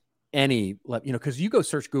any, because you go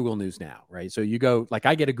search Google News now, right? So you go, like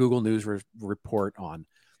I get a Google News report on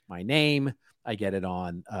my name. I get it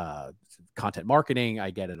on content marketing.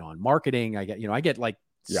 I get it on marketing. I get like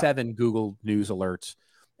 7 Google News alerts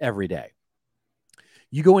every day.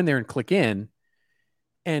 You go in there and click in,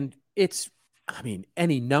 and it's,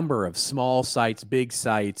 any number of small sites, big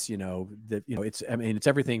sites, it's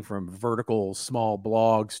everything from vertical small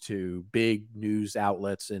blogs to big news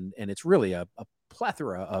outlets. And it's really a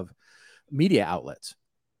plethora of media outlets.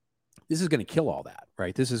 This is going to kill all that,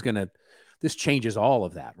 right? This changes all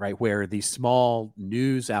of that, right? Where the small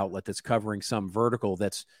news outlet that's covering some vertical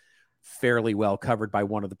that's fairly well covered by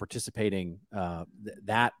one of the participating,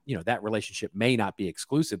 that relationship may not be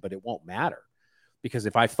exclusive, but it won't matter. Because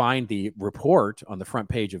if I find the report on the front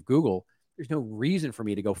page of Google, there's no reason for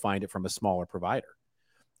me to go find it from a smaller provider.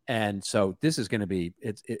 And so this is going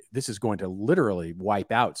to literally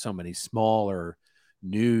wipe out so many smaller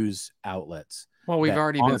news outlets. Well, we've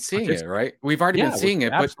already been seeing it, right? We've already been seeing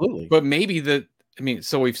it, absolutely. But maybe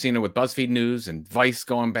so we've seen it with BuzzFeed News and Vice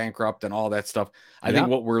going bankrupt and all that stuff. I think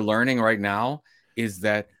what we're learning right now is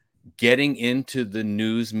that getting into the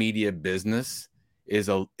news media business is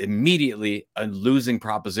immediately a losing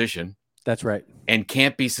proposition. That's right. And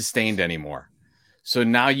can't be sustained anymore. So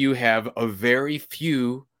now you have a very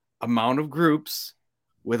few amount of groups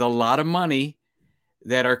with a lot of money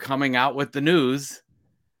that are coming out with the news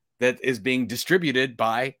that is being distributed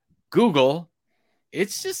by Google.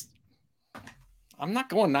 It's just, I'm not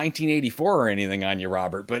going 1984 or anything on you,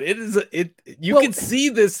 Robert, but you can see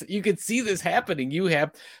this happening. You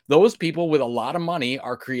have those people with a lot of money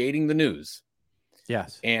are creating the news.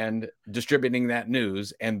 Yes. And distributing that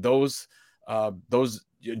news, and those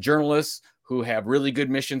journalists who have really good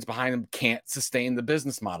missions behind them can't sustain the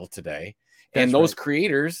business model today. And those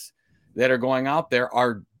creators that are going out there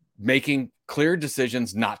are making clear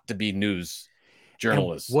decisions not to be news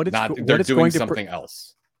journalists. They're doing something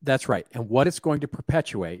else. That's right. And what it's going to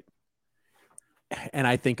perpetuate, and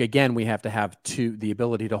I think, again, we have to have the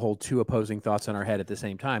ability to hold two opposing thoughts in our head at the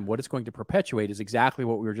same time. What it's going to perpetuate is exactly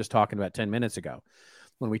what we were just talking about 10 minutes ago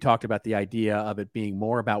when we talked about the idea of it being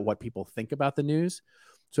more about what people think about the news.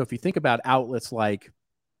 So if you think about outlets like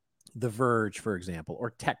The Verge, for example,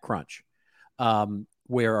 or TechCrunch,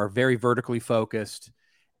 where are very vertically focused,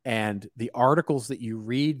 and the articles that you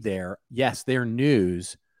read there, yes, they're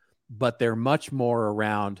news, but they're much more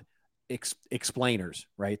around explainers,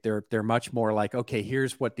 right? They're much more like, okay,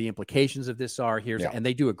 here's what the implications of this are. And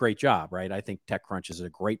they do a great job, right? I think TechCrunch is a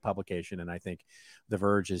great publication, and I think The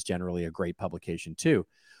Verge is generally a great publication too,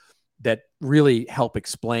 that really help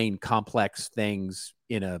explain complex things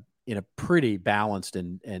in a pretty balanced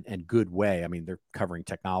and good way. I mean, they're covering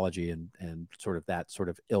technology and sort of that sort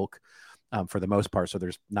of ilk for the most part. So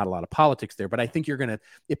there's not a lot of politics there, but I think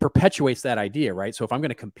it perpetuates that idea, right? So if I'm going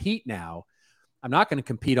to compete now, I'm not going to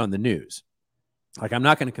compete on the news. Like, I'm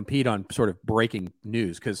not going to compete on sort of breaking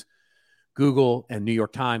news, because Google and New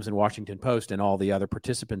York Times and Washington Post and all the other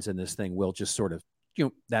participants in this thing will just sort of,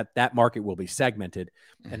 that market will be segmented,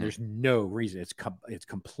 and there's no reason. It's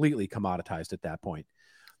completely commoditized at that point.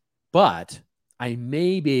 But I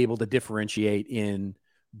may be able to differentiate in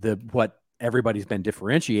what everybody's been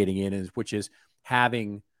differentiating in, which is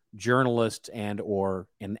having journalists and or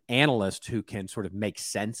an analyst who can sort of make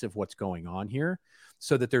sense of what's going on here,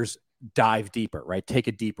 so that there's dive deeper, right? Take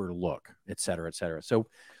a deeper look, et cetera, et cetera. So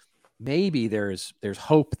maybe there's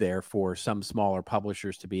hope there for some smaller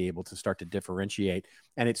publishers to be able to start to differentiate.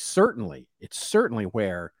 And it's certainly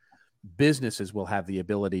where businesses will have the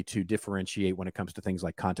ability to differentiate when it comes to things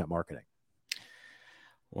like content marketing.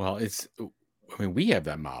 Well, we have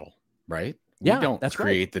that model, right? We don't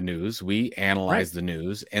create the news. We analyze the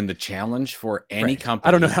news, and the challenge for any company.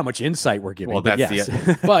 I don't know how much insight we're giving. Well, but that's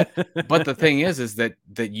yes. but the thing is that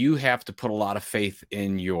you have to put a lot of faith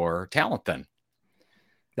in your talent. Then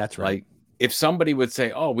that's right. Like if somebody would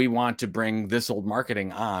say, "Oh, we want to bring This Old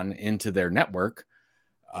Marketing on into their network,"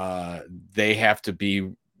 they have to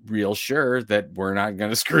be real sure that we're not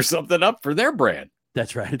going to screw something up for their brand.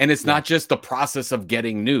 That's right. And it's not just the process of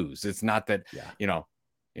getting news. It's not that New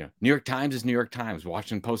York Times is New York Times,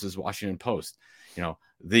 Washington Post is Washington Post.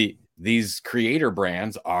 These creator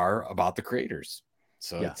brands are about the creators.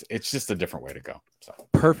 So it's just a different way to go. So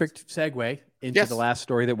perfect segue into the last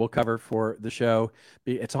story that we'll cover for the show.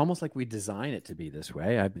 It's almost like we design it to be this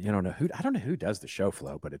way. I don't know who does the show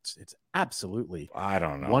flow, but it's absolutely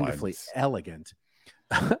wonderfully elegant.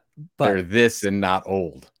 But they're this and not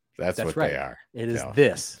old. That's what right. they are. It is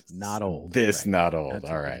this, not old. This, right. not old. That's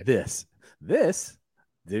all right. This.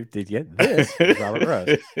 Did you get this? Robert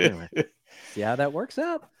Rose. Anyway, see how that works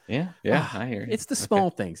out? Yeah, I hear you. It's the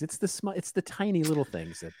small things. It's the tiny little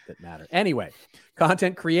things that matter. Anyway,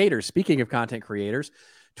 content creators. Speaking of content creators,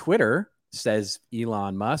 Twitter says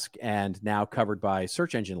Elon Musk, and now covered by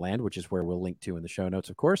Search Engine Land, which is where we'll link to in the show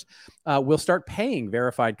notes, of course, will start paying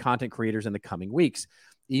verified content creators in the coming weeks.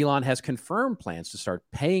 Elon has confirmed plans to start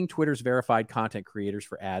paying Twitter's verified content creators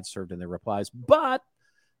for ads served in their replies. But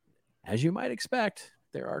as you might expect,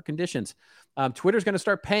 there are conditions. Twitter's going to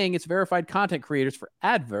start paying its verified content creators for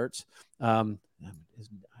adverts. I'll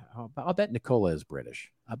bet Nicola is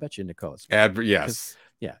British. I bet you Nicola's. Yes.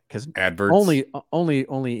 Because adverts.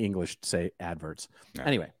 Only English say adverts. Yeah.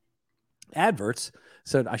 Anyway, adverts.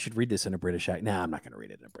 So I should read this in a British accent. No, I'm not going to read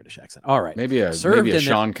it in a British accent. All right. Maybe a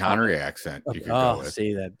Sean Connery accent. You could go with.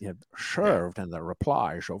 See that served in the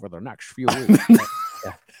replies over the next few weeks.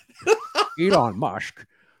 Elon Musk,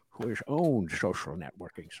 who has owned social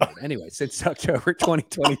networking site. Anyway, since October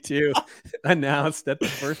 2022, announced that the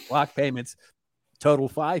first block payments total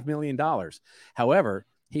 $5 million. However,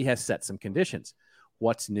 he has set some conditions.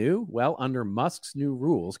 What's new? Well, under Musk's new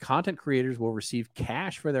rules, content creators will receive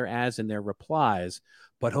cash for their ads and their replies,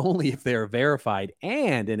 but only if they are verified.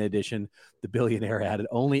 And in addition, the billionaire added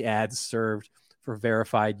only ads served for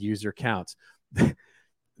verified user accounts.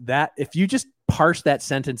 That if you just parse that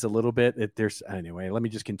sentence a little bit, anyway, let me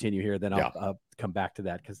just continue here. Then I'll come back to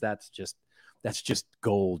that because that's just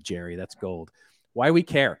gold, Jerry. That's gold. Why we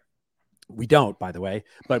care? We don't, by the way,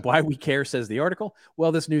 but why we care, says the article.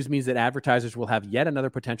 Well, this news means that advertisers will have yet another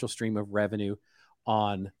potential stream of revenue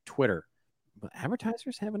on Twitter.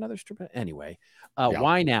 Advertisers have another stream. Anyway,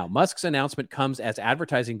 why now? Musk's announcement comes as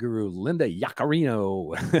advertising guru Linda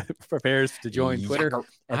Yaccarino prepares to join Twitter.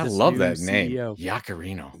 I love that name, CEO.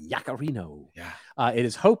 Yaccarino. Yeah. It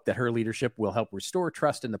is hoped that her leadership will help restore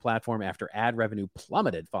trust in the platform after ad revenue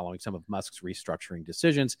plummeted following some of Musk's restructuring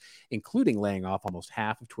decisions, including laying off almost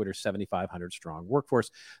half of Twitter's 7,500 strong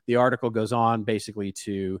workforce. The article goes on basically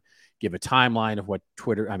to give a timeline of what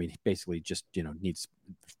Twitter, basically just,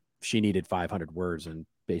 she needed 500 words and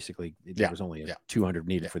basically there was only 200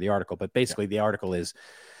 needed for the article. But basically the article is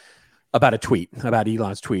about about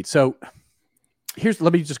Elon's tweet. So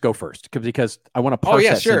let me just go first because I want to parse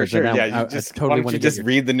that. Sure. I totally want to just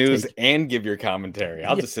read the news and give your commentary.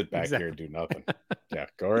 I'll just sit back here and do nothing.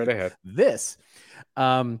 Go right ahead.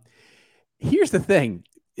 Here's the thing.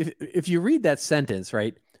 If you read that sentence,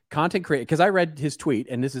 right? Content creator, because I read his tweet,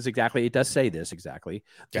 and this is exactly, it does say this exactly.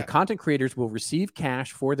 The content creators will receive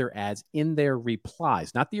cash for their ads in their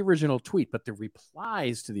replies, not the original tweet, but the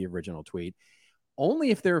replies to the original tweet,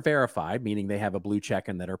 only if they're verified, meaning they have a blue check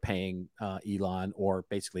and that are paying Elon, or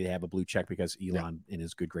basically they have a blue check because Elon, in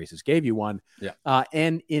his good graces, gave you one.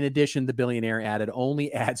 And in addition, the billionaire added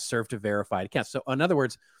only ads served to verified accounts. So in other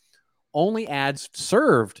words, only ads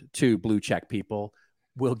served to blue check people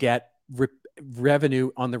will get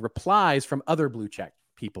revenue on the replies from other blue check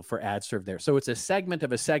people for ads served there. So it's a segment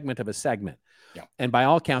of a segment of a segment. And by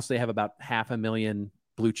all counts, they have about 500,000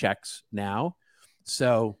 blue checks now.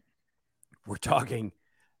 So we're talking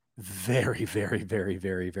very, very, very,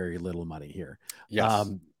 very, very little money here.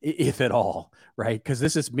 If at all, right? Because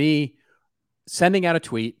this is me sending out a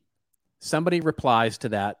tweet. Somebody replies to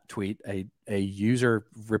that tweet. A user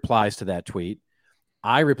replies to that tweet.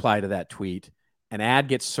 I reply to that tweet. An ad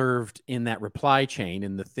gets served in that reply chain,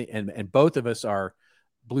 and both of us are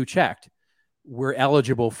blue checked. We're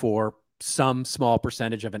eligible for some small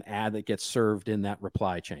percentage of an ad that gets served in that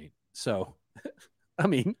reply chain. So, I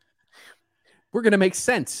mean, we're going to make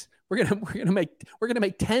sense. We're going to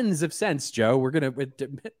make tens of cents, Joe. Twitter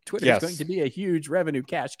is going to be a huge revenue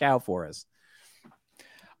cash cow for us.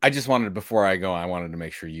 I just wanted, before I go, I wanted to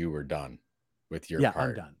make sure you were done with your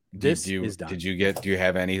part. I'm done. This is done. Do you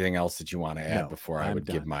have anything else that you want to add before I would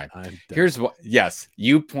give mine? Here's what, yes,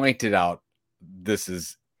 you pointed out, this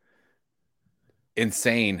is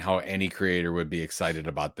insane how any creator would be excited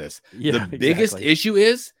about this. The biggest issue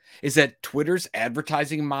is that Twitter's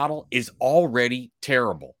advertising model is already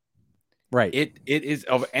terrible. Right. It is,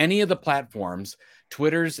 of any of the platforms,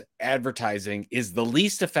 Twitter's advertising is the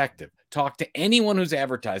least effective. Talk to anyone who's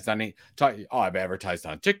advertised on it. I've advertised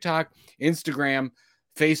on TikTok, Instagram,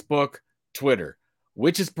 Facebook, Twitter.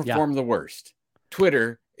 Which has performed the worst?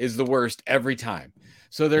 Twitter is the worst every time.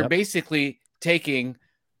 So they're basically taking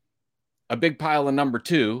a big pile of number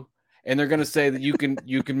 2, and they're going to say that you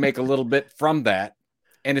can make a little bit from that,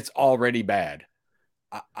 and it's already bad.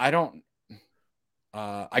 I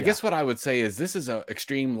guess what I would say is this is an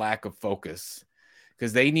extreme lack of focus,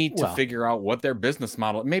 because they need to figure out what their business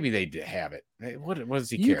model. Maybe they have it. What does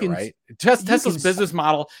he care, right? Tesla's business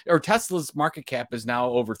model, or Tesla's market cap, is now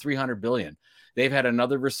over $300 billion. They've had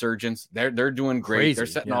another resurgence. They're doing great. Crazy. They're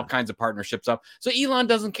setting all kinds of partnerships up. So Elon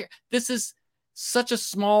doesn't care. This is such a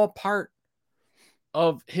small part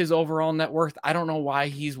of his overall net worth. I don't know why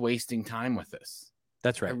he's wasting time with this.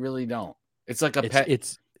 That's right. I really don't. It's like a pet.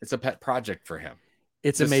 It's a pet project for him.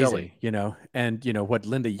 It's amazing, silly. And what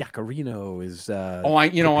Linda Yaccarino is.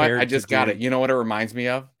 I just got it. You know what it reminds me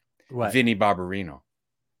of? What? Vinny Barbarino.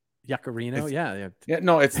 Yaccarino, yeah.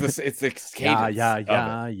 No, it's the cadence.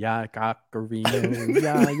 Yaccarino,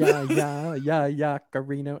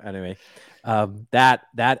 Yaccarino. Anyway,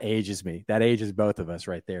 that ages me. That ages both of us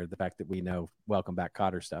right there. The fact that we know Welcome Back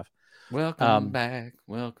Kotter stuff. Welcome back.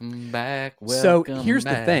 So here's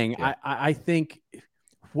the thing. Yeah. I think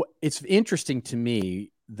it's interesting to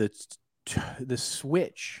me, the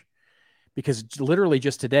switch, because literally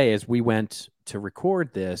just today, as we went to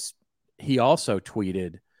record this, he also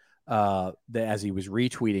tweeted as he was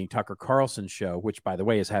retweeting Tucker Carlson's show, which, by the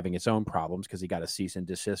way, is having its own problems because he got a cease and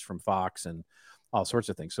desist from Fox and all sorts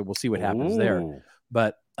of things. So we'll see what happens there.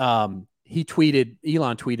 But Elon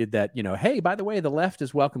tweeted that, hey, by the way, the left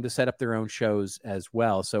is welcome to set up their own shows as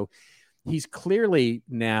well. So he's clearly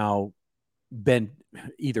now been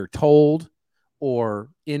either told or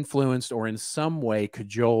influenced or in some way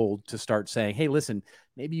cajoled to start saying, hey, listen,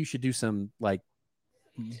 maybe you should do some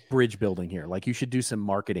bridge building here. You should do some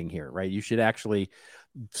marketing here, right? You should actually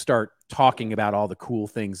start talking about all the cool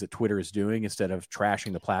things that Twitter is doing instead of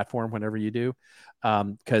trashing the platform whenever you do.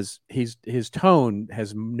 Because his tone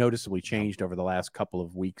has noticeably changed over the last couple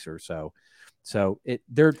of weeks or so. So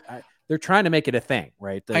they're trying to make it a thing,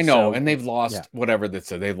 right? I know, and they've lost whatever that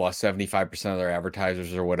said. They've lost 75% of their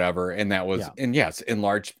advertisers or whatever, and that was, and yes, in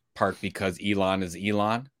large part because Elon is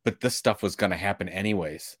Elon. But this stuff was going to happen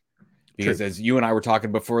anyways, because as you and I were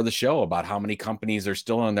talking before the show about how many companies are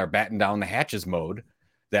still in their batten down the hatches mode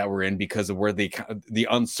that we're in because of where the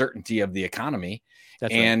uncertainty of the economy.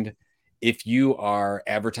 That's and right. If you were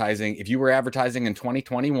advertising in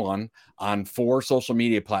 2021 on 4 social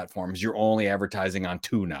media platforms, you're only advertising on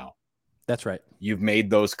 2 now. That's right. You've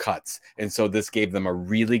made those cuts. And so this gave them a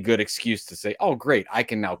really good excuse to say, oh, great, I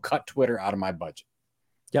can now cut Twitter out of my budget.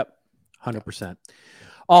 Yep. 100%.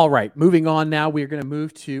 All right. Moving on now, we're going to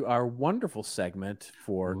move to our wonderful segment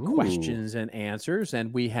for questions and answers.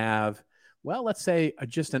 And we have, let's say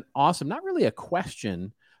just an awesome, not really a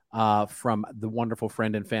question from the wonderful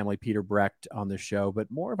friend and family, Peter Brecht, on the show, but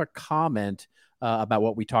more of a comment about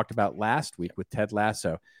what we talked about last week with Ted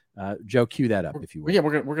Lasso. Joe, cue that up if you will. Yeah,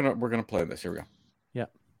 we're gonna play this. Here we go. Yeah.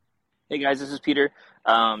 Hey guys, this is Peter.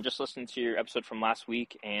 Just listening to your episode from last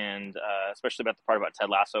week, and especially about the part about Ted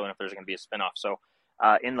Lasso and if there's going to be a spinoff. So,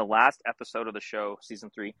 in the last episode of the show, season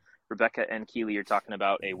 3, Rebecca and Keely are talking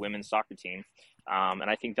about a women's soccer team, and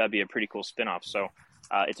I think that'd be a pretty cool spinoff. So,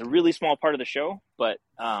 it's a really small part of the show, but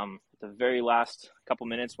at the very last couple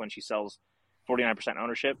minutes when she sells 49%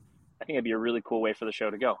 ownership, I think it'd be a really cool way for the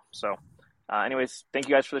show to go. So. Anyways, thank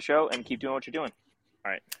you guys for the show and keep doing what you're doing.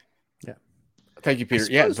 All right. Yeah. Thank you, Peter.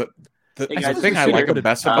 The guys, thing I like the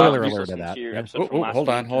best about alert to that. Yep. Hold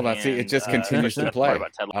on. See, it just continues to play.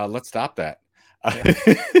 Let's stop that.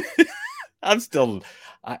 I'm still,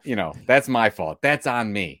 that's my fault. That's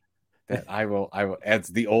on me. That I will, as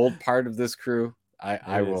the old part of this crew,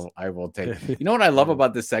 I will take. You know what I love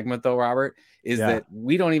about this segment though, Robert, is that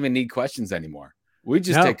we don't even need questions anymore. We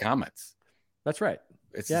just take comments. That's right.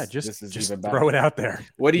 Just throw it out there.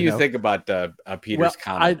 What do you think about Peter's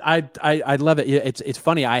comment? I love it. It's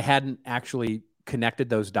funny. I hadn't actually connected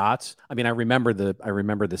those dots. I mean, I remember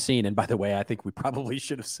the scene. And by the way, I think we probably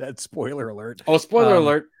should have said spoiler alert. Oh, spoiler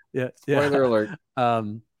alert. Yeah. Spoiler alert.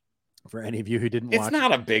 For any of you who didn't watch, it's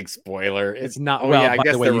not a big spoiler. It's not. Oh, well, yeah, I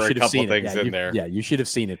guess the way, there you were should a have couple seen things it. in there. Yeah, you should have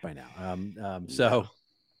seen it by now.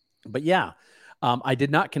 But yeah, I did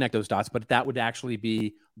not connect those dots, but that would actually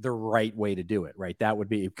be the right way to do it, right? That would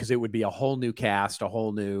be, because it would be a whole new cast, a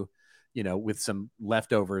whole new, with some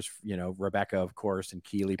leftovers, Rebecca, of course, and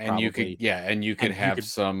Keeley probably. And you could have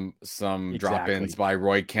some drop-ins by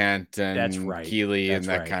Roy Kent and that's right. Keeley that's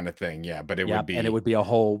and that right. kind of thing. Yeah, but it would be a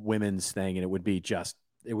whole women's thing, and it would be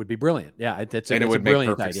brilliant. Yeah, it's a brilliant make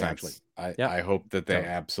perfect idea, sense. Actually. I hope that they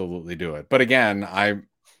absolutely do it. But again,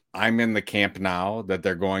 I'm in the camp now that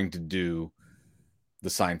they're going to do the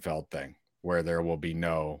Seinfeld thing, where there will be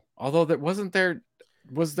although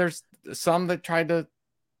was there some that tried to,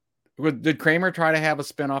 did Kramer try to have a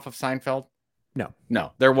spinoff of Seinfeld? No,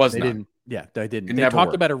 there was none. Didn't. Yeah, they didn't. They talked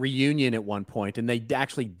worked. about a reunion at one point, and they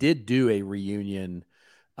actually did do a reunion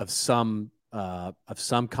of some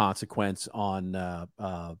consequence on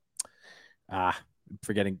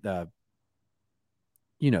forgetting the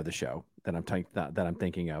show that I'm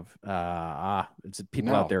thinking of. It's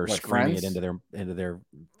people out there screaming it into their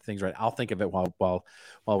things, right? I'll think of it while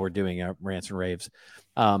we're doing rants and raves.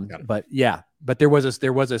 But there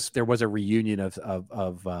was a reunion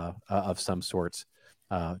of some sorts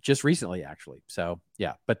just recently, actually. So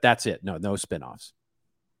yeah, but that's it. No spinoffs.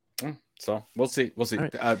 So we'll see.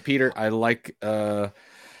 Right. Peter, I like the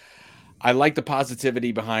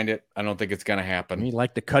positivity behind it. I don't think it's going to happen. You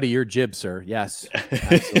like the cut of your jib, sir. Yes,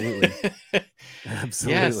 absolutely.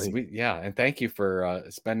 Absolutely. Yes. And thank you for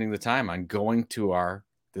spending the time on going to our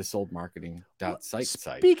thisoldmarketing.site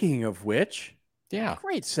site. Speaking of which,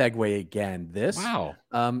 great segue again. Wow.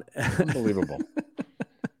 Unbelievable.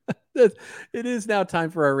 It is now time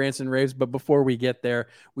for our rants and raves, but before we get there,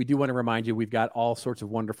 we do want to remind you we've got all sorts of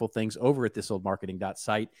wonderful things over at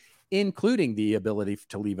thisoldmarketing.site, including the ability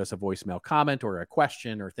to leave us a voicemail comment or a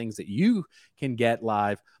question or things that you can get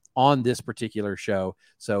live on this particular show.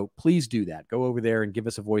 So please do that. Go over there and give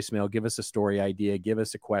us a voicemail, give us a story idea, give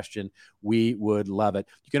us a question. We would love it.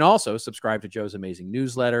 You can also subscribe to Joe's amazing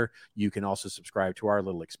newsletter. You can also subscribe to our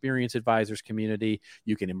little Experience Advisors community.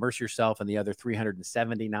 You can immerse yourself in the other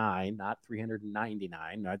 379, not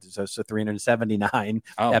 399, so 379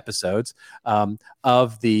 episodes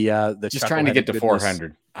of the just trying to get to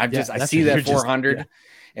 400. I see that 400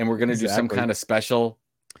 and we're going to do some kind of special,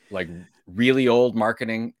 like really old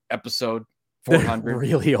marketing episode. 400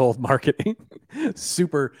 really old marketing.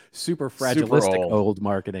 super fragilistic old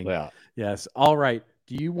marketing. Yeah. Yes. All right.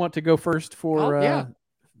 Do you want to go first for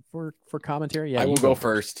commentary? Yeah, I will go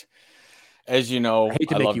first. As you know,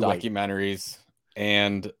 I love documentaries,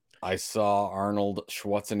 and I saw Arnold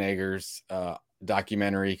Schwarzenegger's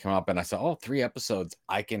documentary come up, and I saw 3 episodes.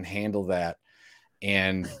 I can handle that.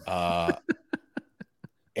 And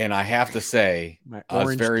and I have to say, I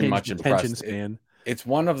was very much impressed. It's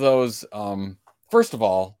one of those. First of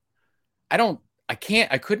all, I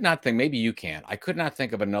could not think. Maybe you can. I could not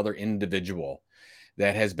think of another individual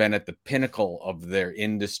that has been at the pinnacle of their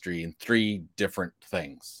industry in 3 different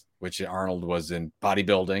things. Which Arnold was in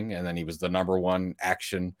bodybuilding, and then he was the #1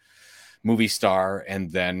 action movie star,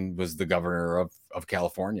 and then was the governor of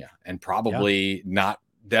California, and probably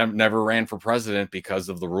never ran for president because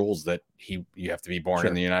of the rules that you have to be born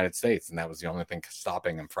in the United States. And that was the only thing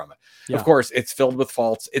stopping him from it. Yeah. Of course, it's filled with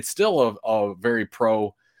faults. It's still a very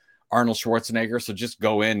pro Arnold Schwarzenegger. So just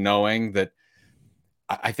go in knowing that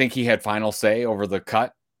I think he had final say over the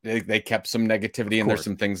cut. They kept some negativity, and there's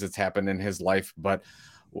some things that's happened in his life, but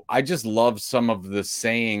I just love some of the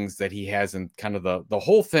sayings that he has in kind of the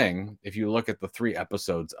whole thing. If you look at the 3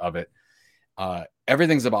 episodes of it,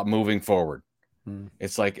 everything's about moving forward.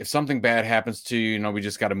 It's like, if something bad happens to you, we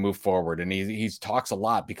just got to move forward. And he talks a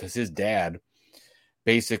lot because his dad,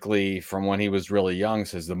 basically from when he was really young,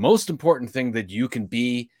 says the most important thing that you can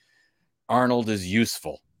be, Arnold, is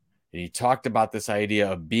useful. And he talked about this idea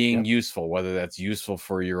of being useful, whether that's useful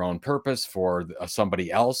for your own purpose, for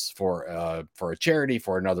somebody else, for a charity,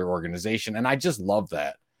 for another organization. And I just love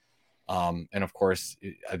that. And of course,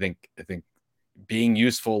 I think being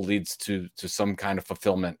useful leads to some kind of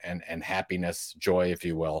fulfillment and happiness, joy, if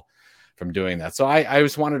you will, from doing that. So I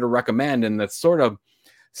just wanted to recommend, and that's sort of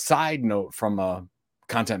side note from a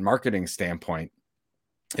content marketing standpoint,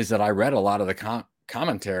 is that I read a lot of the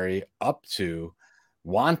commentary up to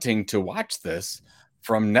wanting to watch this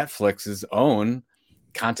from Netflix's own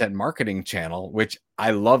content marketing channel, which I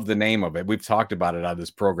love the name of it. We've talked about it on this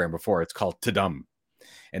program before. It's called Tudum.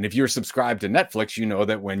 And if you're subscribed to Netflix, you know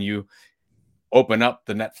that when you open up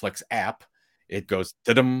the Netflix app, it goes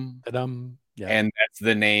ta-dum. Yeah. And that's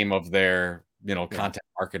the name of their, content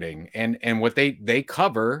marketing. And what they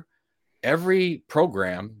cover every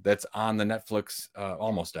program that's on the Netflix,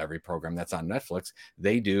 almost every program that's on Netflix,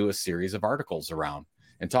 they do a series of articles around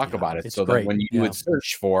and talk about it. So that when you would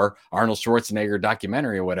search for Arnold Schwarzenegger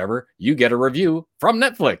documentary or whatever, you get a review from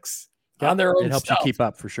Netflix on their own. It helps you keep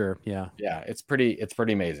up for sure. Yeah. Yeah. It's pretty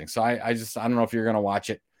amazing. So I don't know if you're going to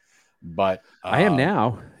watch it, but I am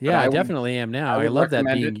now. Yeah, I definitely am now. I love that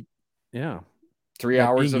being, 3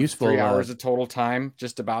 hours of useful, 3 hours of total time,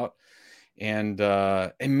 just about. And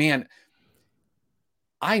man,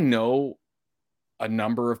 I know a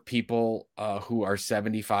number of people who are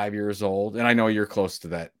 75 years old, and I know you're close to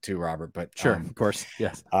that too, Robert, but sure, of course.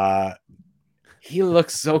 Yes. He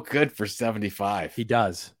looks so good for 75. He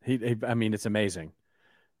does. I mean, it's amazing.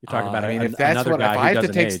 You talk about if that's what, if I have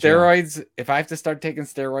to take steroids, if I have to start taking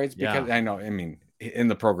steroids, because I know, in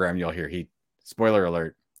the program, you'll hear spoiler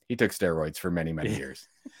alert, he took steroids for many, many years.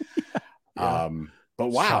 But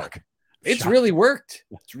wow, it's really worked.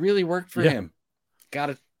 It's really worked for him.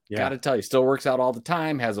 Gotta tell you, still works out all the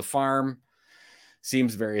time, has a farm,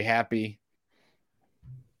 seems very happy.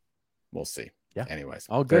 We'll see. Yeah. Anyways,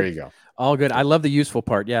 all good. There you go. All good. I love the useful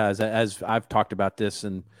part. Yeah. As I've talked about this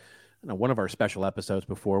in one of our special episodes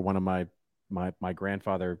before, one of my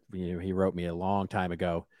grandfather, he wrote me a long time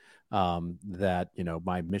ago that,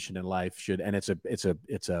 my mission in life should, and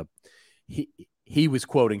he was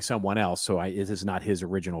quoting someone else. So this is not his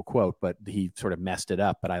original quote, but he sort of messed it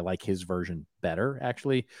up, but I like his version better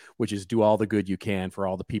actually, which is do all the good you can for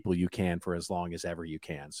all the people you can for as long as ever you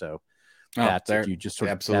can. So you just sort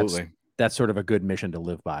of, absolutely. That's sort of a good mission to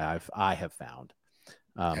live by. I have found.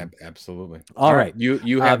 Absolutely. All right.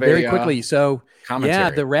 You have very quickly. So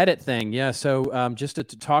commentary. The Reddit thing. Yeah. So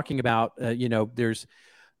just talking about, there's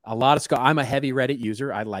a lot of I'm a heavy Reddit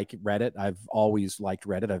user. I like Reddit. I've always liked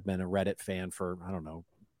Reddit. I've been a Reddit fan for,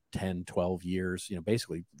 10, 12 years,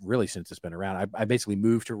 basically really since it's been around. I basically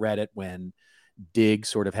moved to Reddit when Dig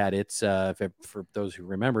sort of had its, for those who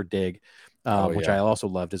remember Dig, which I also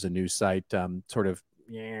loved as a news site,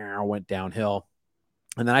 went downhill.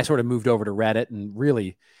 And then I sort of moved over to Reddit and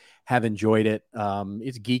really have enjoyed it.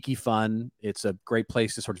 It's geeky fun. It's a great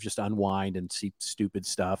place to sort of just unwind and see stupid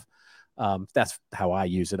stuff. That's how I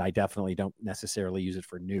use it. I definitely don't necessarily use it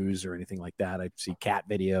for news or anything like that. I see cat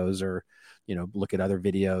videos or, look at other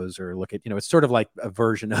videos or look at, it's sort of like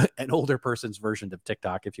an older person's version of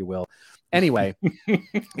TikTok, if you will. Anyway,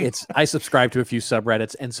 I subscribe to a few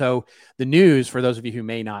subreddits. And so the news, for those of you who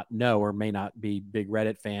may not know or may not be big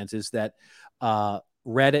Reddit fans, is that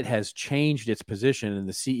Reddit has changed its position and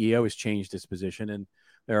the CEO has changed its position. And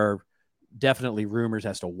there are definitely rumors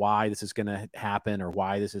as to why this is going to happen or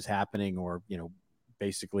why this is happening or,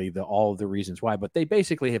 basically all of the reasons why. But they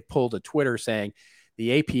basically have pulled a Twitter saying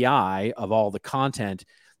the API of all the content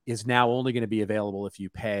is now only going to be available if you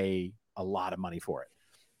pay a lot of money for it.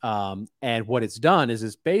 And what it's done is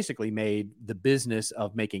it's basically made the business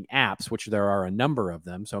of making apps, which there are a number of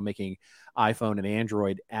them. So making iPhone and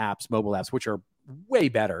Android apps, mobile apps, which are way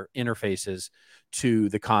better interfaces to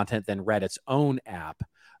the content than Reddit's own app.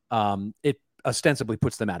 It ostensibly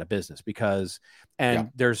puts them out of business because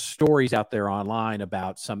there's stories out there online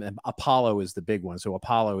about Apollo is the big one. So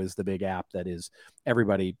Apollo is the big app that is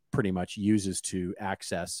everybody pretty much uses to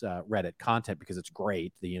access Reddit content because it's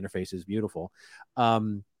great. The interface is beautiful.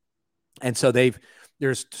 And so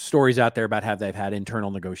there's stories out there about how they've had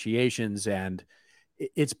internal negotiations, and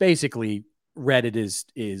it's basically Reddit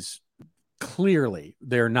is clearly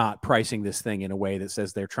they're not pricing this thing in a way that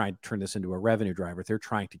says they're trying to turn this into a revenue driver. They're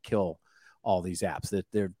trying to kill all these apps.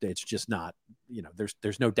 It's just not,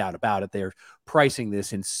 there's no doubt about it. They're pricing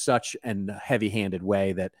this in such a heavy-handed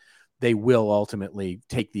way that they will ultimately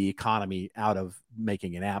take the economy out of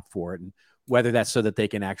making an app for it. And whether that's so that they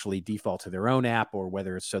can actually default to their own app or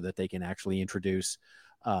whether it's so that they can actually introduce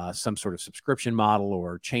some sort of subscription model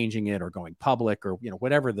or changing it or going public or,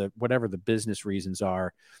 whatever the business reasons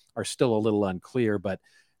are still a little unclear, but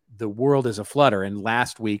the world is aflutter. And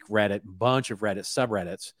last week, bunch of Reddit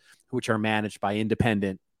subreddits, which are managed by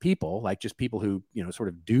independent people, like just people who, sort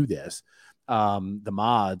of do this, the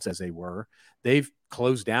mods as they were, they've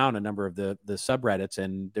closed down a number of the subreddits.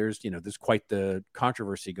 And there's quite the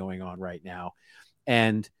controversy going on right now.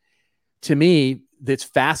 And to me, that's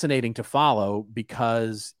fascinating to follow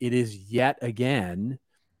because it is yet again,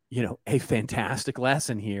 a fantastic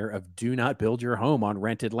lesson here of do not build your home on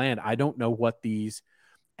rented land. I don't know what these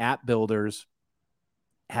app builders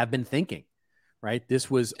have been thinking, right?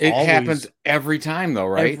 It happens every time though,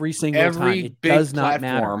 right? Every single time. It big does not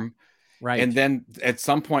platform, matter. Right. And then at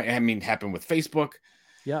some point, happened with Facebook.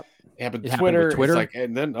 Yep. Yeah, but Twitter, it's like,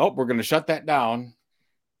 and then we're going to shut that down.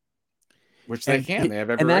 Which they can. They have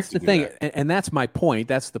every and that's right the thing, that. and that's my point.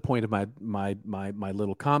 That's the point of my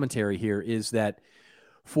little commentary here is that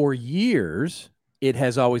for years it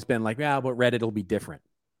has always been like, but Reddit will be different.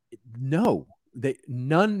 No,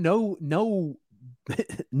 none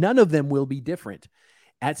of them will be different.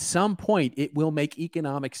 At some point, it will make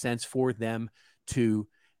economic sense for them to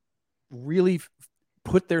really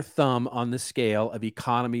put their thumb on the scale of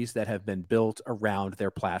economies that have been built around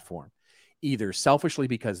their platform. Either selfishly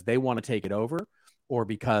because they want to take it over or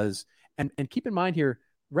because, and keep in mind here,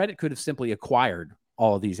 Reddit could have simply acquired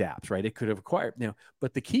all of these apps, right? It could have acquired,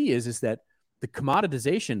 but the key is that the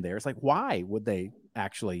commoditization there is like, why would they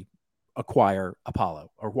actually acquire Apollo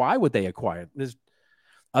or why would they acquire this?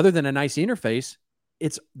 Other than a nice interface,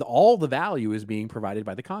 all the value is being provided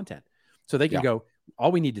by the content. So they can go,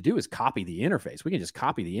 all we need to do is copy the interface. We can just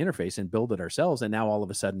copy the interface and build it ourselves. And now all of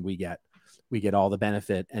a sudden we get all the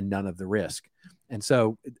benefit and none of the risk. And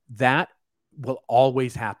so that will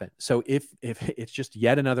always happen. So if it's just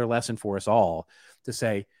yet another lesson for us all to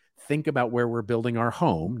say, think about where we're building our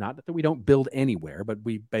home, not that we don't build anywhere, but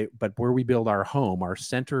where we build our home, our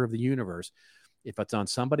center of the universe. If it's on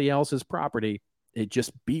somebody else's property,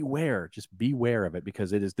 just beware of it,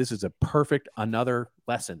 because this is a perfect another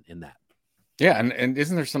lesson in that. Yeah. And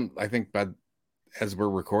isn't there some, I think, but as we're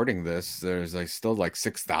recording this, there's still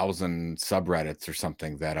 6,000 subreddits or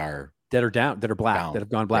something that are down, that have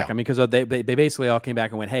gone black. Yeah. I mean, because they basically all came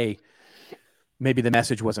back and went, hey, maybe the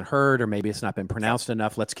message wasn't heard, or maybe it's not been pronounced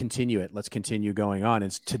enough. Let's continue it. Let's continue going on.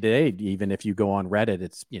 And today, even if you go on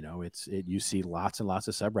Reddit, you see lots and lots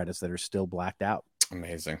of subreddits that are still blacked out.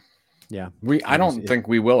 Amazing. Yeah. I don't think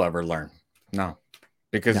we will ever learn. No,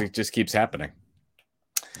 because it just keeps happening.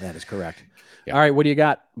 That is correct. Yeah. All right. What do you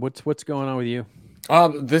got? What's going on with you?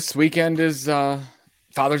 This weekend is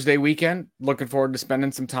Father's Day weekend. Looking forward to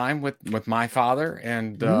spending some time with my father,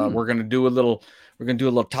 and we're gonna do a little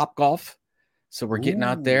Top Golf. So we're getting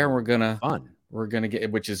out there. We're gonna get,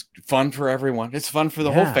 which is fun for everyone. It's fun for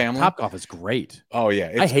the whole family. Top Golf is great. Oh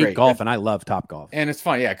yeah, I hate golf and I love Top Golf. And it's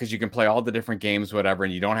fun, yeah, because you can play all the different games, whatever,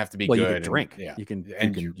 and you don't have to be good. You can drink. Yeah, you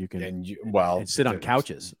can sit on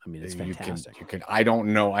couches. I mean, it's fantastic. You can. I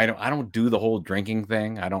don't know. I don't do the whole drinking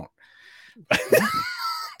thing. I don't.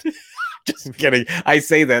 Just kidding. I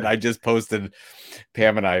say that. I just posted.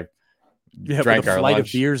 Pam and I drank our flight lunch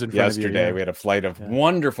of beers in front yesterday. Of you, yeah. We had a flight of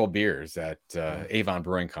wonderful beers at Avon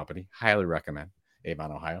Brewing Company. Highly recommend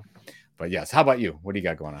Avon, Ohio. But yes, how about you? What do you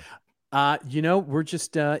got going on? We're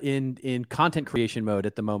just in content creation mode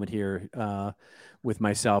at the moment here with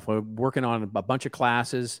myself. We're working on a bunch of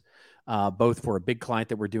classes, both for a big client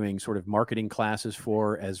that we're doing sort of marketing classes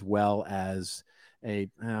for, as well as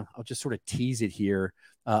I'll just sort of tease it here.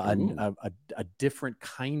 A different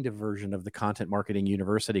kind of version of the Content Marketing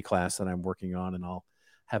University class that I'm working on, and I'll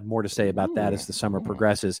have more to say about that as the summer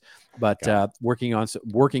progresses. But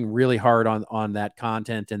working really hard on that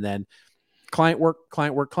content, and then client work,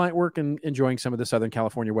 and enjoying some of the Southern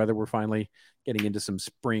California weather. We're finally getting into some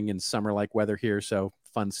spring and summer like weather here, so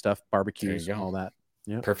fun stuff, barbecues, and all that.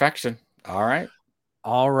 Yeah, perfection.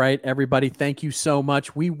 All right, everybody. Thank you so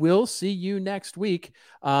much. We will see you next week,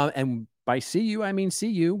 and by see you, I mean see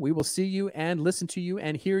you. We will see you and listen to you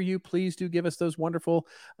and hear you. Please do give us those wonderful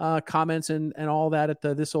comments and all that at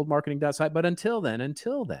the thisoldmarketing.site. But until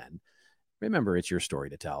then, remember, it's your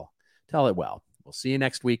story to tell. Tell it well. We'll see you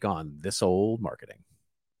next week on This Old Marketing.